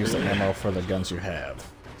you only use the ammo for the guns you have.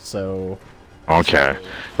 So Okay.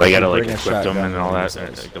 Like I gotta like bring a equip them shotgun and all and that.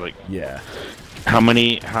 use those. Like yeah, how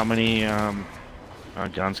many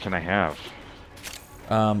guns can I have?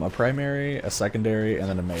 a primary, a secondary, and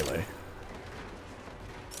then a melee.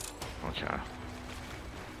 Okay.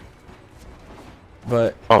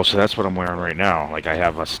 But Oh, so that's what I'm wearing right now. Like I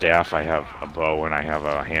have a staff, I have a bow, and I have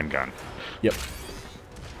a handgun. yep.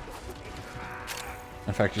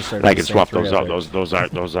 In fact, you started. And I can swap those out.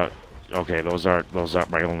 Those are okay. Those are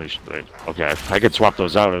my only. Okay, I could swap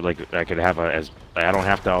those out. Like I could have I don't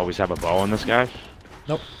have to always have a bow on this guy.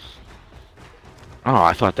 Nope. Oh,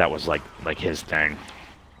 I thought that was like his thing.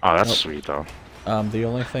 Oh, that's Nope. sweet though. The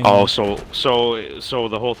only thing. Oh, so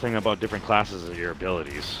the whole thing about different classes is your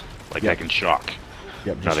abilities. Like I can shock.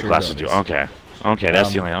 Yep. No, just the your classes do. abilities. Okay. Okay,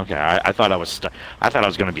 that's the only. Okay, I thought I was stuck. I thought I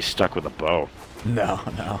was gonna be stuck with a bow. No,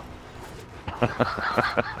 no.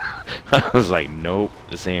 I was like, nope,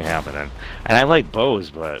 this ain't happening. And I like bows,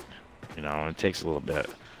 but you know, it takes a little bit.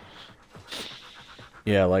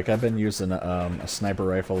 Yeah, like I've been using a sniper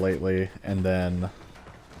rifle lately, and then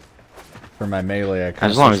for my melee, I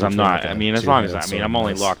As long as I'm between, not, like, I a mean, as long as two-handed I'm sword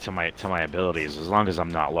only and locked to my abilities. As long as I'm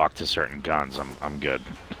not locked to certain guns, I'm good.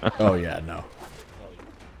 Oh yeah, no.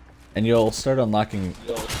 And you'll start unlocking.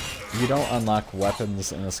 You don't unlock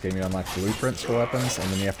weapons in this game. You unlock blueprints for weapons, and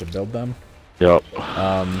then you have to build them. Yep.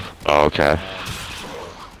 Oh, okay.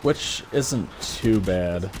 Which isn't too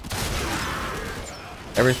bad.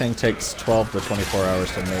 Everything takes 12 to 24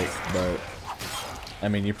 hours to make, but I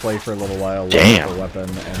mean, you play for a little while, Damn. learn the weapon,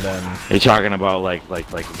 and then You're talking about like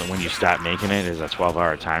when you start making it is a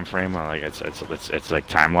 12-hour time frame, or like it's like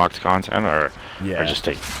time locked content, or Yeah. just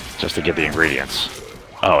to get the ingredients.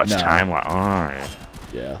 Oh, it's No. time locked. All right.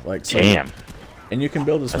 yeah, like so, Damn. and you can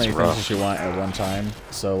build as That's many rough. things as you want at one time.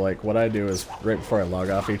 So like what I do is right before I log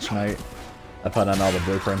off each night, I put on all the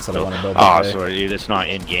blueprints that I want to build. Oh, that day. so it's not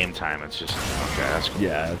in game time. It's just okay. That's cool.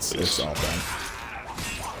 Yeah, it's all done.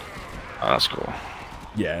 Oh, that's cool.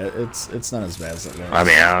 Yeah, it's not as bad as it looks. I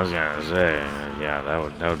mean, I was gonna say, yeah,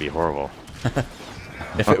 that would be horrible.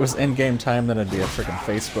 If it was in-game time, then it'd be a freaking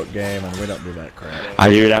Facebook game, and we don't do that crap.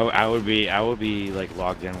 I would be like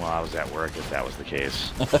logged in while I was at work if that was the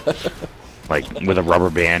case. Like with a rubber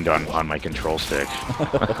band on my control stick.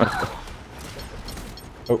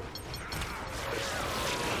 Oh,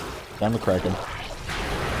 time to crack him.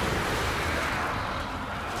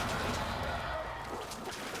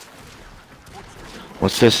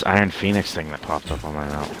 What's this Iron Phoenix thing that popped up on my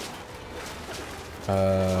map?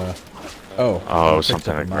 Oh, Oh, I picked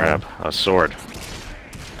something up to a mod. grab. A sword.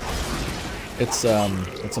 It's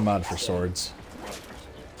a mod for swords.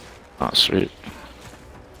 Oh, sweet.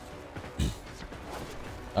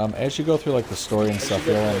 As you go through like the story and stuff,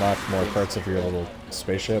 you'll unlock more parts of your little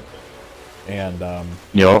spaceship, and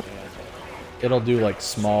Yup. it'll do like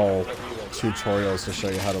small tutorials to show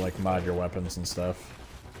you how to like mod your weapons and stuff.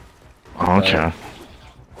 Okay.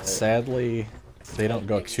 Sadly, they don't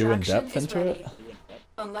go too in depth Extraction is into ready. it.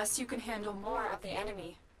 Unless you can handle more of the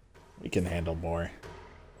enemy. We can handle more.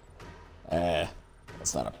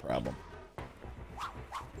 That's not a problem.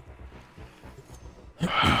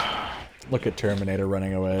 Look at Terminator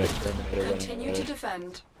running away. Continue to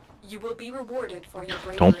defend. You will be rewarded for your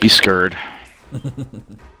bravery. Don't be scared.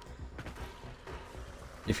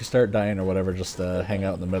 If you start dying or whatever, just hang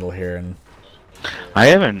out in the middle here and. I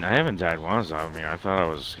haven't died once. I mean, I thought I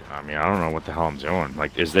was. I mean, I don't know what the hell I'm doing.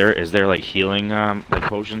 Like, is there like healing like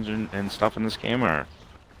potions and stuff in this game, or?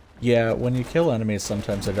 Yeah, when you kill enemies,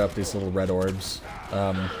 sometimes they drop these little red orbs.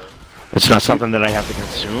 It's not something that I have to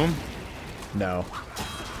consume? No.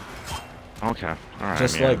 Okay. Alright,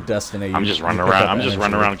 Just like Destiny, I'm just running around. I'm just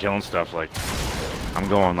running around killing stuff. Like, I'm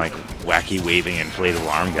going like wacky waving inflated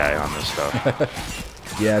alarm guy on this stuff.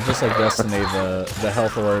 Yeah, just like Destiny, the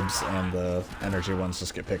health orbs and the energy ones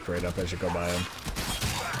just get picked right up as you go by them.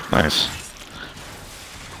 Nice.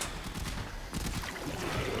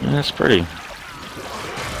 Yeah, that's pretty.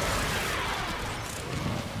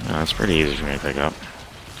 No, that's pretty easy for me to pick up.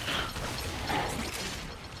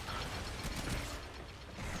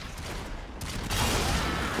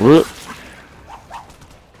 Whoop.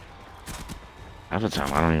 Half the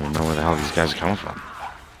time, I don't even know where the hell these guys are coming from.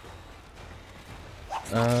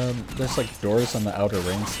 There's like doors on the outer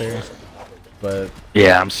rings here, but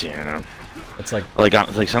Yeah, I'm seeing them. it's like Like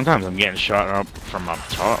sometimes I'm getting shot up from up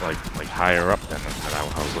top, like higher up than I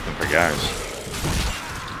was looking for guys.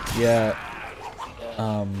 yeah.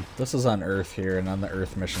 This is on Earth here, and on the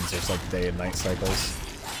Earth missions, there's like day and night cycles.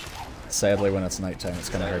 Sadly, when it's nighttime, it's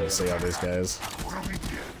kind of hard to see all these guys.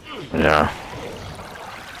 Yeah.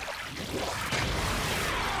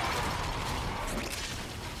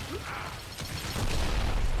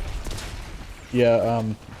 Yeah,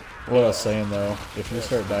 what I was saying though, if you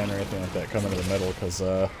start dying or anything like that, come into the middle, because,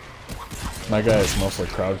 my guy is mostly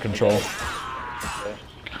crowd control.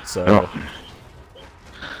 So, Oh.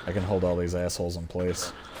 I can hold all these assholes in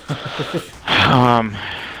place. I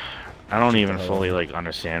don't even fully like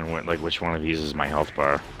understand what which one of these is my health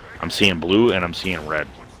bar. I'm seeing blue and I'm seeing red.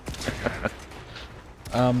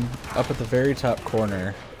 Up at the very top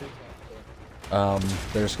corner,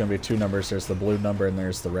 there's gonna be two numbers. There's the blue number and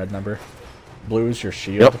there's the red number. Blue is your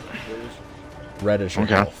shield. Yep. Red is your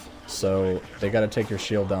Okay. health. So they gotta take your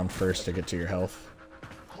shield down first to get to your health.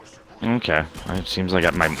 Okay. It seems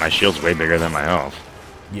like my shield's way bigger than my health.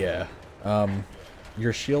 Yeah.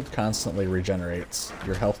 Your shield constantly regenerates.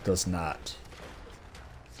 Your health does not.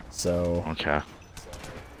 So Okay.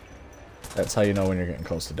 that's how you know when you're getting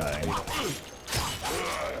close to dying.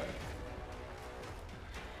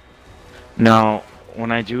 Now,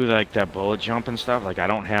 when I do like that bullet jump and stuff, like I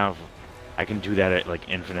can do that at like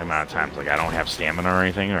infinite amount of times. Like I don't have stamina or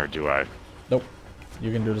anything, or do I? Nope.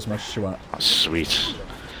 You can do it as much as you want. Oh, sweet.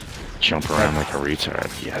 Jump around like a retard.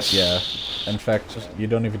 Yes. Yeah. In fact, you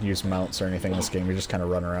don't even use mounts or anything in this game. You just kind of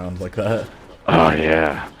run around like that. Oh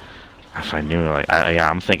yeah. If I knew, like, yeah,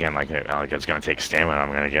 I'm thinking like it's gonna take stamina.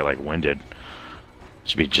 I'm gonna get like winded.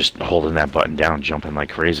 Should be just holding that button down, jumping like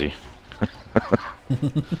crazy.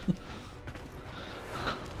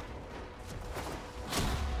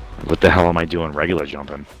 What the hell am I doing regular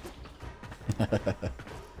jumping? It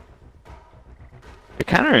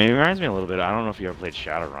kind of reminds me a little bit. I don't know if you ever played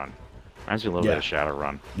Shadowrun. Reminds me a little bit of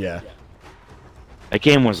Shadowrun. Yeah. That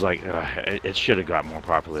game was like, it should have got more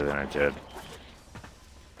popular than it did.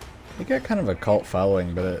 It got kind of a cult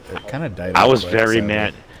following, but it kind of died. I was quick, very sadly.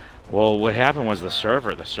 mad. Well, what happened was the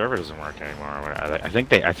server doesn't work anymore. I think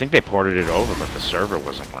they ported it over, but the server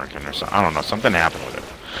wasn't working or something. I don't know, something happened with it.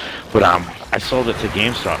 But I sold it to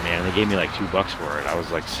GameStop, man, and they gave me like $2 for it. I was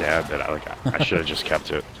like sad that I should have just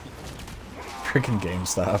kept it. Freaking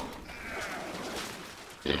GameStop.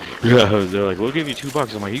 Yeah, they're like, we'll give you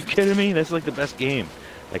 $2. I'm like, are you kidding me? That's like the best game.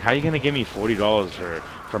 Like, how are you gonna give me $40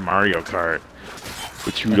 for Mario Kart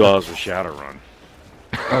with $2 for Shadowrun?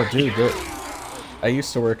 Oh, dude, I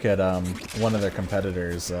used to work at one of their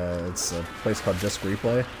competitors. It's a place called Disc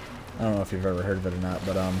Replay. I don't know if you've ever heard of it or not,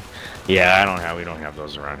 but Yeah, we don't have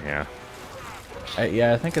those around here.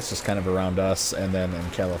 yeah, I think it's just kind of around us, and then in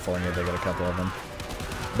California they got a couple of them.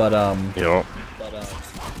 But Yep.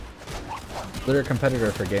 they're a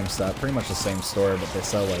competitor for GameStop, pretty much the same store, but they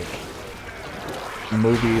sell like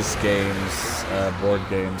movies, games, board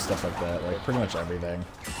games, stuff like that, like pretty much everything.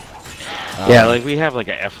 Yeah, like we have like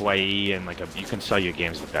a FYE and like you can sell your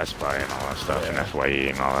games at Best Buy and all that stuff, and FYE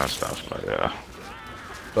and all that stuff. But yeah.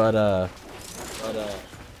 But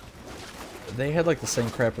they had like the same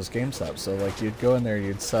crap as GameStop. So like you'd go in there,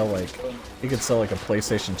 you could sell like a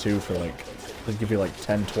PlayStation 2 for like, they'd give you like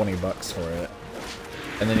 $10-20 for it,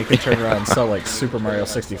 and then you could turn around and sell like Super Mario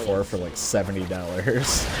 64 for like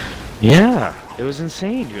 $70. Yeah, it was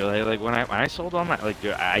insane, dude. Like when I sold all my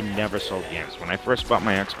dude, I never sold games. When I first bought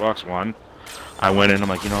my Xbox One, I went in. I'm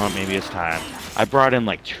like, you know what? Maybe it's time. I brought in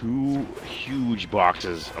like 2 huge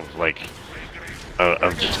boxes of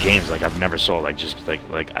of just games like I've never sold. Like just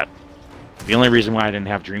the only reason why I didn't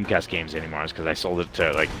have Dreamcast games anymore is because I sold it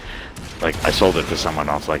to I sold it to someone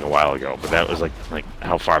else like a while ago. But that was like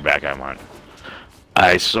how far back I went.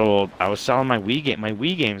 I was selling my Wii game. My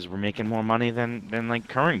Wii games were making more money than like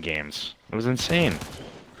current games. It was insane.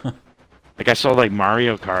 Like I saw like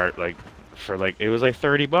Mario Kart like for like it was like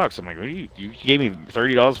 $30. I'm like, what you gave me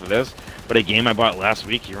 $30 for this, but a game I bought last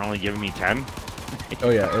week you're only giving me 10. Oh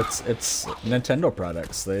yeah, it's Nintendo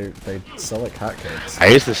products. They sell like hotcakes. I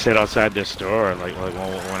used to sit outside this store like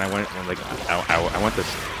when I went when like I went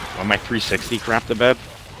this when my 360 crapped the bed.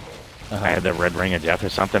 I had the red ring of death or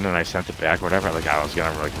something, and I sent it back, whatever. Like I was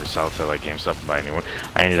gonna like resell it to like GameStop and buy a new one.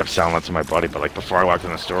 I ended up selling it to my buddy, but like before I walked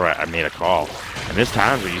in the store, I made a call. And there's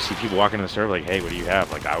times where you see people walking in the store like, "Hey, what do you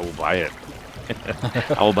have?" Like I will buy it.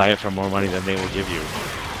 I will buy it for more money than they will give you.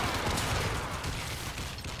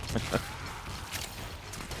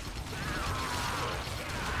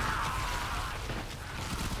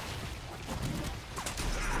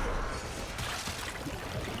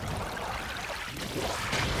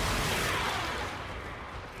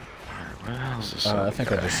 I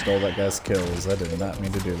think I just stole that guy's kills. I did not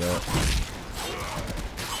mean to do that.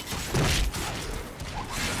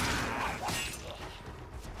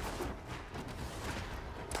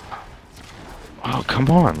 Oh, come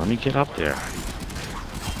on, let me get up there.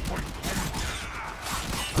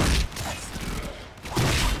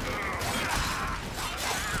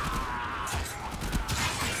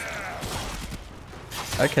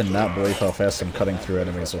 I cannot believe how fast I'm cutting through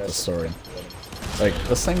enemies with the sword. Like,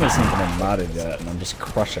 this thing isn't even modded yet, and I'm just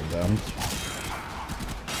crushing them.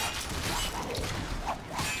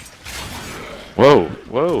 Whoa,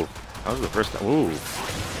 whoa. That was the first time. Ooh.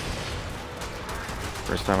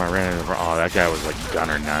 First time I ran into. Oh, that guy was like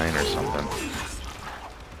Gunner 9 or something.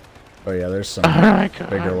 Oh yeah, there's some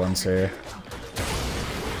bigger ones here.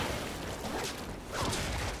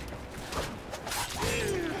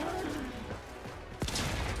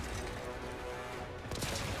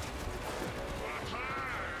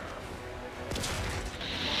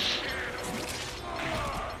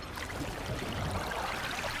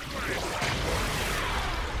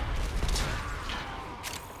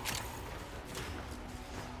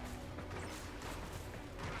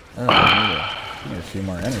 Oh, I need a few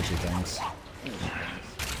more energy things.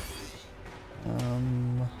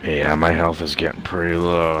 Yeah, my health is getting pretty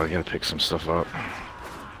low. I gotta pick some stuff up.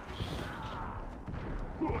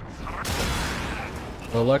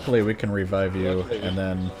 Well, luckily we can revive you, and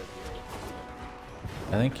then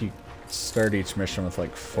I think you start each mission with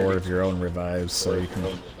like 4 of your own revives, so you can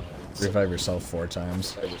revive yourself 4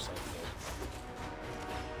 times.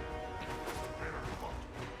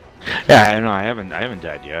 Yeah, I know. I haven't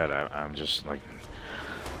died yet. I'm just like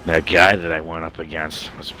that guy that I went up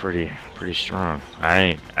against was pretty strong.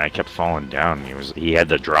 I kept falling down. He had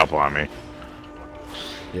the drop on me.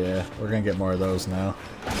 Yeah, we're gonna get more of those now.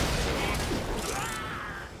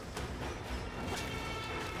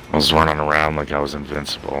 I was running around like I was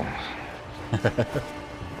invincible.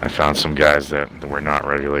 I found some guys that were not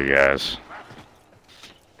regular guys.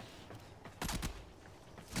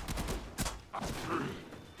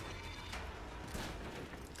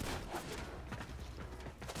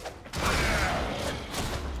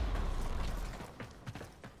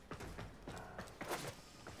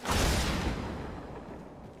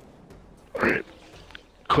 Alright.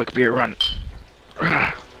 Quick beer run.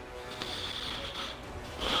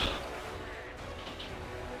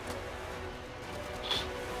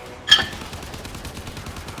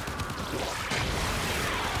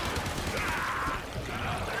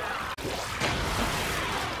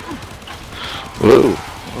 Whoa!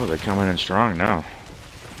 Oh, they're coming in strong now.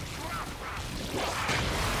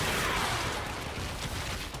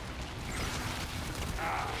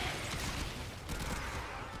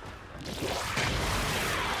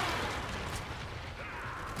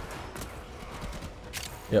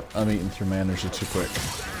 Yep, I'm eating through my energy too quick.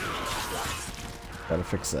 Gotta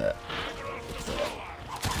fix that.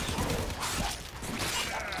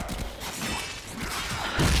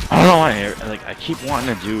 I don't know why. Like I keep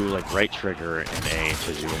wanting to do like right trigger and A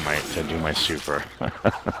to do my super,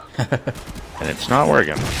 and it's not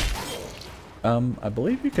working. I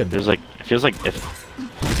believe you could. It feels like if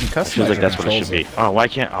You can customize it feels like your that's what it controls should be. Oh, why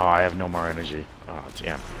can't? Oh, I have no more energy. Oh,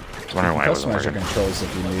 damn. I was wondering why it wasn't customize your working. controls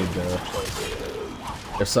if you need.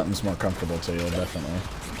 If something's more comfortable to you, definitely.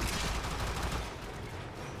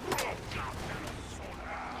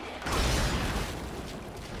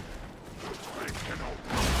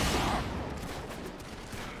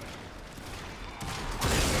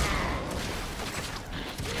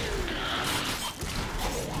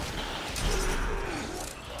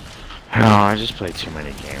 No, I just play too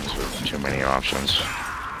many games with too many options.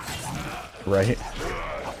 Right?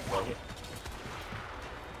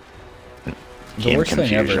 The Game worst thing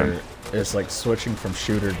confusion. ever is like switching from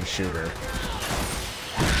shooter to shooter.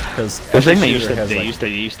 Because The thing that shooter has,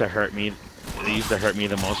 like, used to hurt me used to hurt me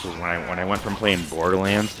the most was when I went from playing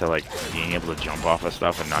Borderlands to like being able to jump off of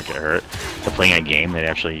stuff and not get hurt to playing a game that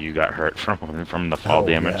actually you got hurt from the fall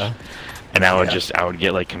damage. Yeah. And I would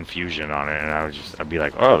get like confusion on it, and I'd be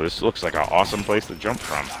like, oh, this looks like an awesome place to jump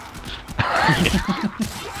from.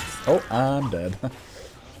 Oh, I'm dead.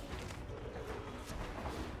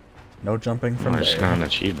 No jumping from I just there. got an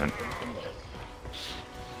achievement.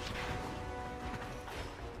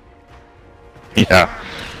 Yeah.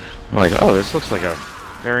 I'm like, oh, this looks like a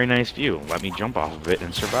very nice view. Let me jump off of it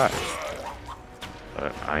and survive.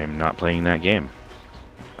 But I am not playing that game.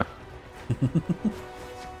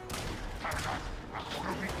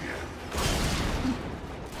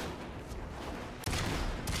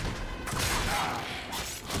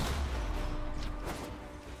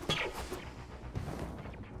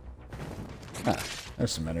 Ah,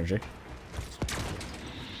 there's some energy.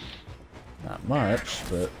 Not much,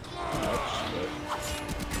 but...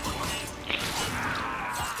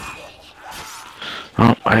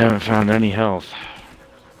 Oh, I haven't found any health.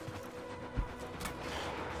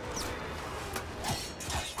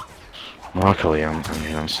 Luckily,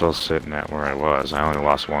 I'm still sitting at where I was. I only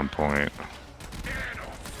lost 1 point.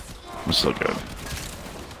 I'm still good.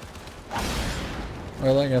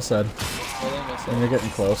 Well, like I said, when you're getting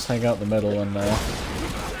close, hang out in the middle and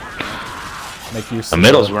make use The of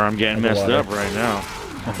middle's where I'm getting messed water. up right now.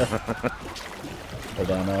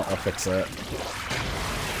 Hold on, I'll fix that.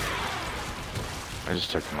 I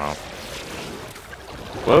just took them out.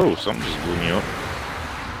 Whoa, something just blew me up.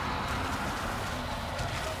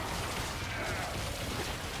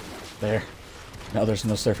 There. Now there's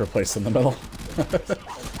no safer place in the middle.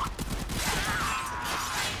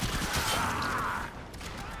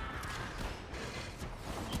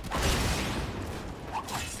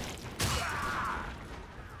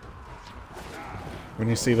 When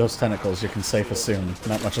you see those tentacles, you can safe assume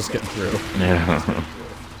not much is getting through. Yeah.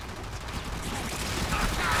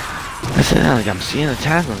 I said, like, I'm seeing the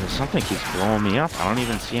tentacles and something keeps blowing me up. I don't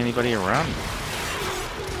even see anybody around me.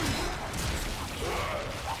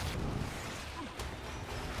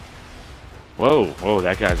 Whoa, whoa,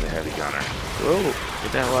 that guy's a heavy gunner. Whoa,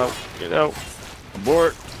 get the hell out, get out,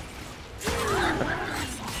 abort.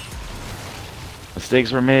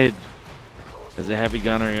 Mistakes were made. There's a heavy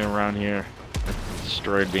gunner around here. That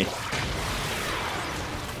destroyed me.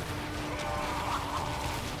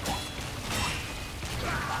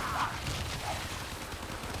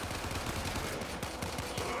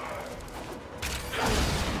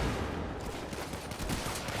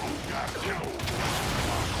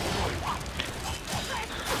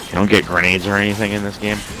 You don't get grenades or anything in this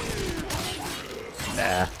game?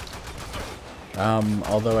 Nah.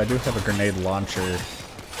 Although I do have a grenade launcher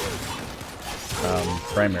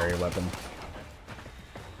primary weapon.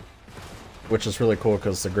 Which is really cool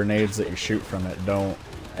because the grenades that you shoot from it don't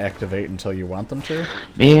activate until you want them to.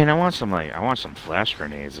 Man, I want some flash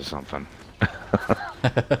grenades or something.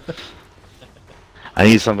 I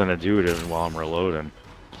need something to do with it while I'm reloading.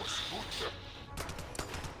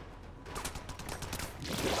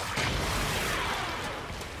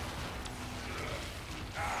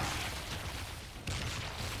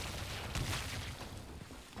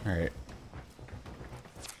 Alright.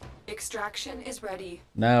 Extraction is ready.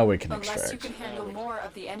 Now we can Unless extract. you can handle more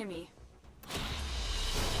of the enemy.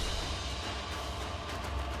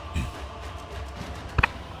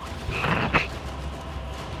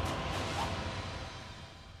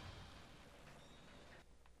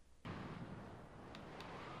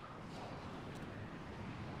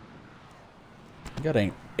 I got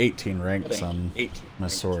 18 ranks on my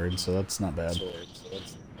sword, so that's not bad.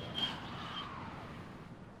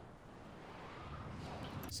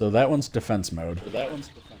 So that one's defense mode.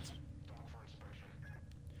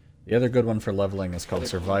 The other good one for leveling is called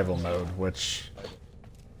survival mode, which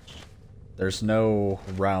there's no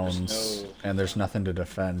rounds and there's nothing to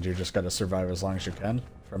defend. You just gotta survive as long as you can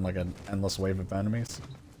from like an endless wave of enemies.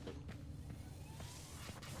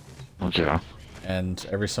 Okay. And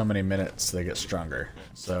every so many minutes they get stronger.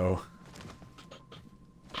 So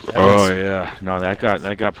Oh yeah, no,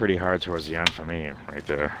 that got pretty hard towards the end for me, right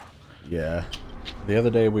there. yeah. The other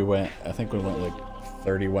day we went, I think we went like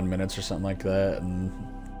 31 minutes or something like that, and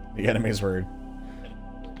the enemies were,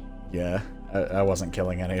 yeah, I wasn't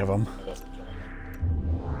killing any of them.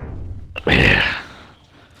 Yeah.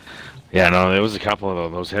 Yeah, no, there was a couple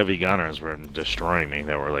of those heavy gunners were destroying me.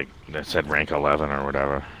 They were like, that said rank 11 or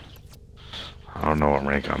whatever. I don't know what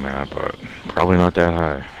rank I'm at, but probably not that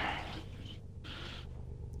high.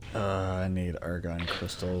 I need argon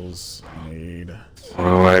crystals. I need. What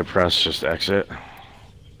do I press? Just exit?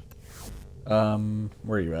 Where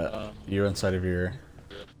are you at? You inside of your.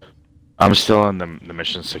 I'm still in the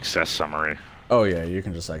mission success summary. Oh yeah, you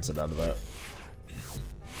can just exit out of that.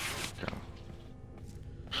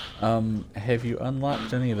 Have you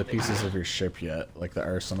unlocked any of the pieces of your ship yet, like the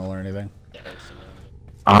arsenal or anything?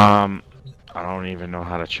 I don't even know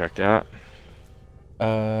how to check that.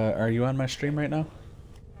 Are you on my stream right now?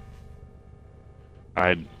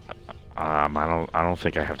 I don't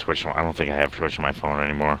think I have Twitch. I don't think I have Twitch on my phone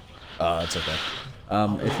anymore. That's okay.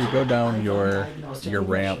 If you go down your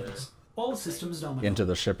ramp All systems nominal. into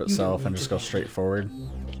the ship itself and just go straight forward,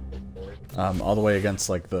 all the way against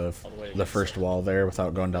like the first wall there,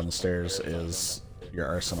 without going down the stairs, is your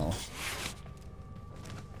arsenal.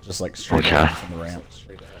 Just like straight down from the ramp.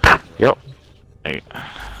 Yep. Hey.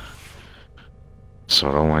 So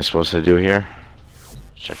what am I supposed to do here?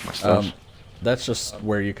 Check my stuff. That's just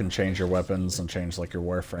where you can change your weapons and change like your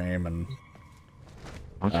Warframe and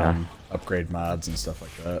upgrade mods and stuff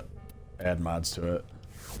like that. Add mods to it.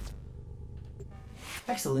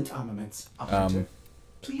 Excellent armaments. Operator.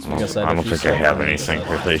 Please like I said, I don't if you think I start have playing anything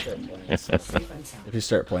stuff- really. safe and sound. If you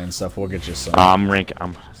start playing stuff, we'll get you some.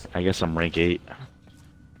 I guess I'm rank 8.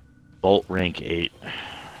 Bolt rank 8.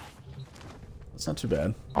 It's not too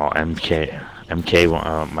bad. Oh,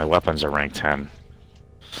 MK. My weapons are rank 10.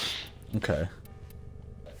 Okay.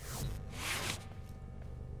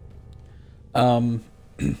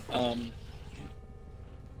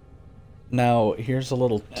 Now, here's a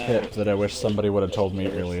little tip that I wish somebody would have told me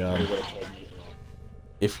early on.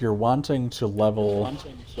 If you're wanting to level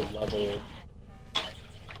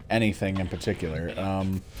anything in particular,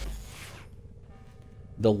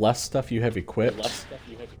 the less stuff you have equipped,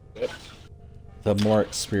 the more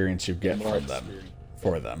experience you get from them,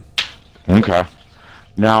 for them. Okay.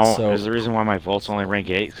 Now, So- is the reason why my Volt's only rank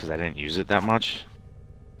 8 because I didn't use it that much?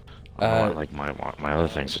 Like my other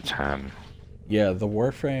things are 10. Yeah, the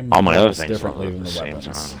Warframe All my other works things differently look than the the same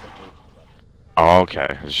weapons. time. Oh, okay.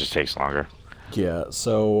 It just takes longer. Yeah,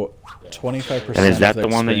 so 25%. And is that of the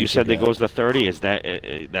one that you experience said that get- goes to 30? Is that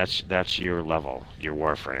that's your level, your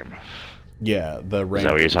Warframe? Yeah, the Is rank,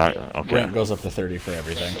 that what you're talking? Okay. rank goes up to 30 for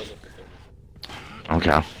everything.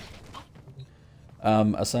 Okay.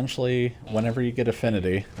 Essentially, whenever you get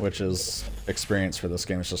Affinity, which is experience for this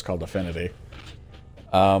game, it's just called Affinity.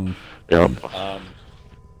 Yep.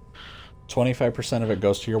 25% of it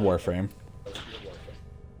goes to your Warframe,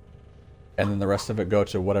 and then the rest of it go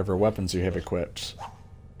to whatever weapons you have equipped,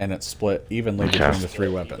 and it's split evenly Okay. between the 3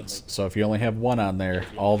 weapons. So if you only have 1 on there,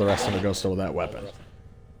 all the rest of it goes to that weapon.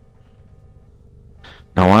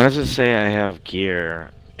 Now, why does it say I have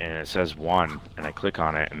gear and it says 1, and I click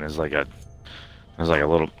on it and there's like a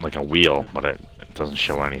little like a wheel, but it doesn't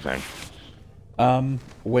show anything.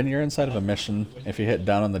 When you're inside of a mission, if you hit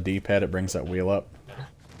down on the D-pad, it brings that wheel up.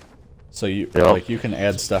 So you Yep. you can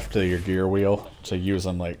add stuff to your gear wheel to use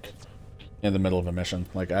them like in the middle of a mission.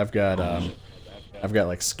 Like I've got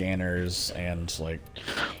like scanners and like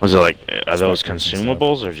Was it like are those Specters and stuff.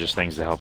 consumables or just things to help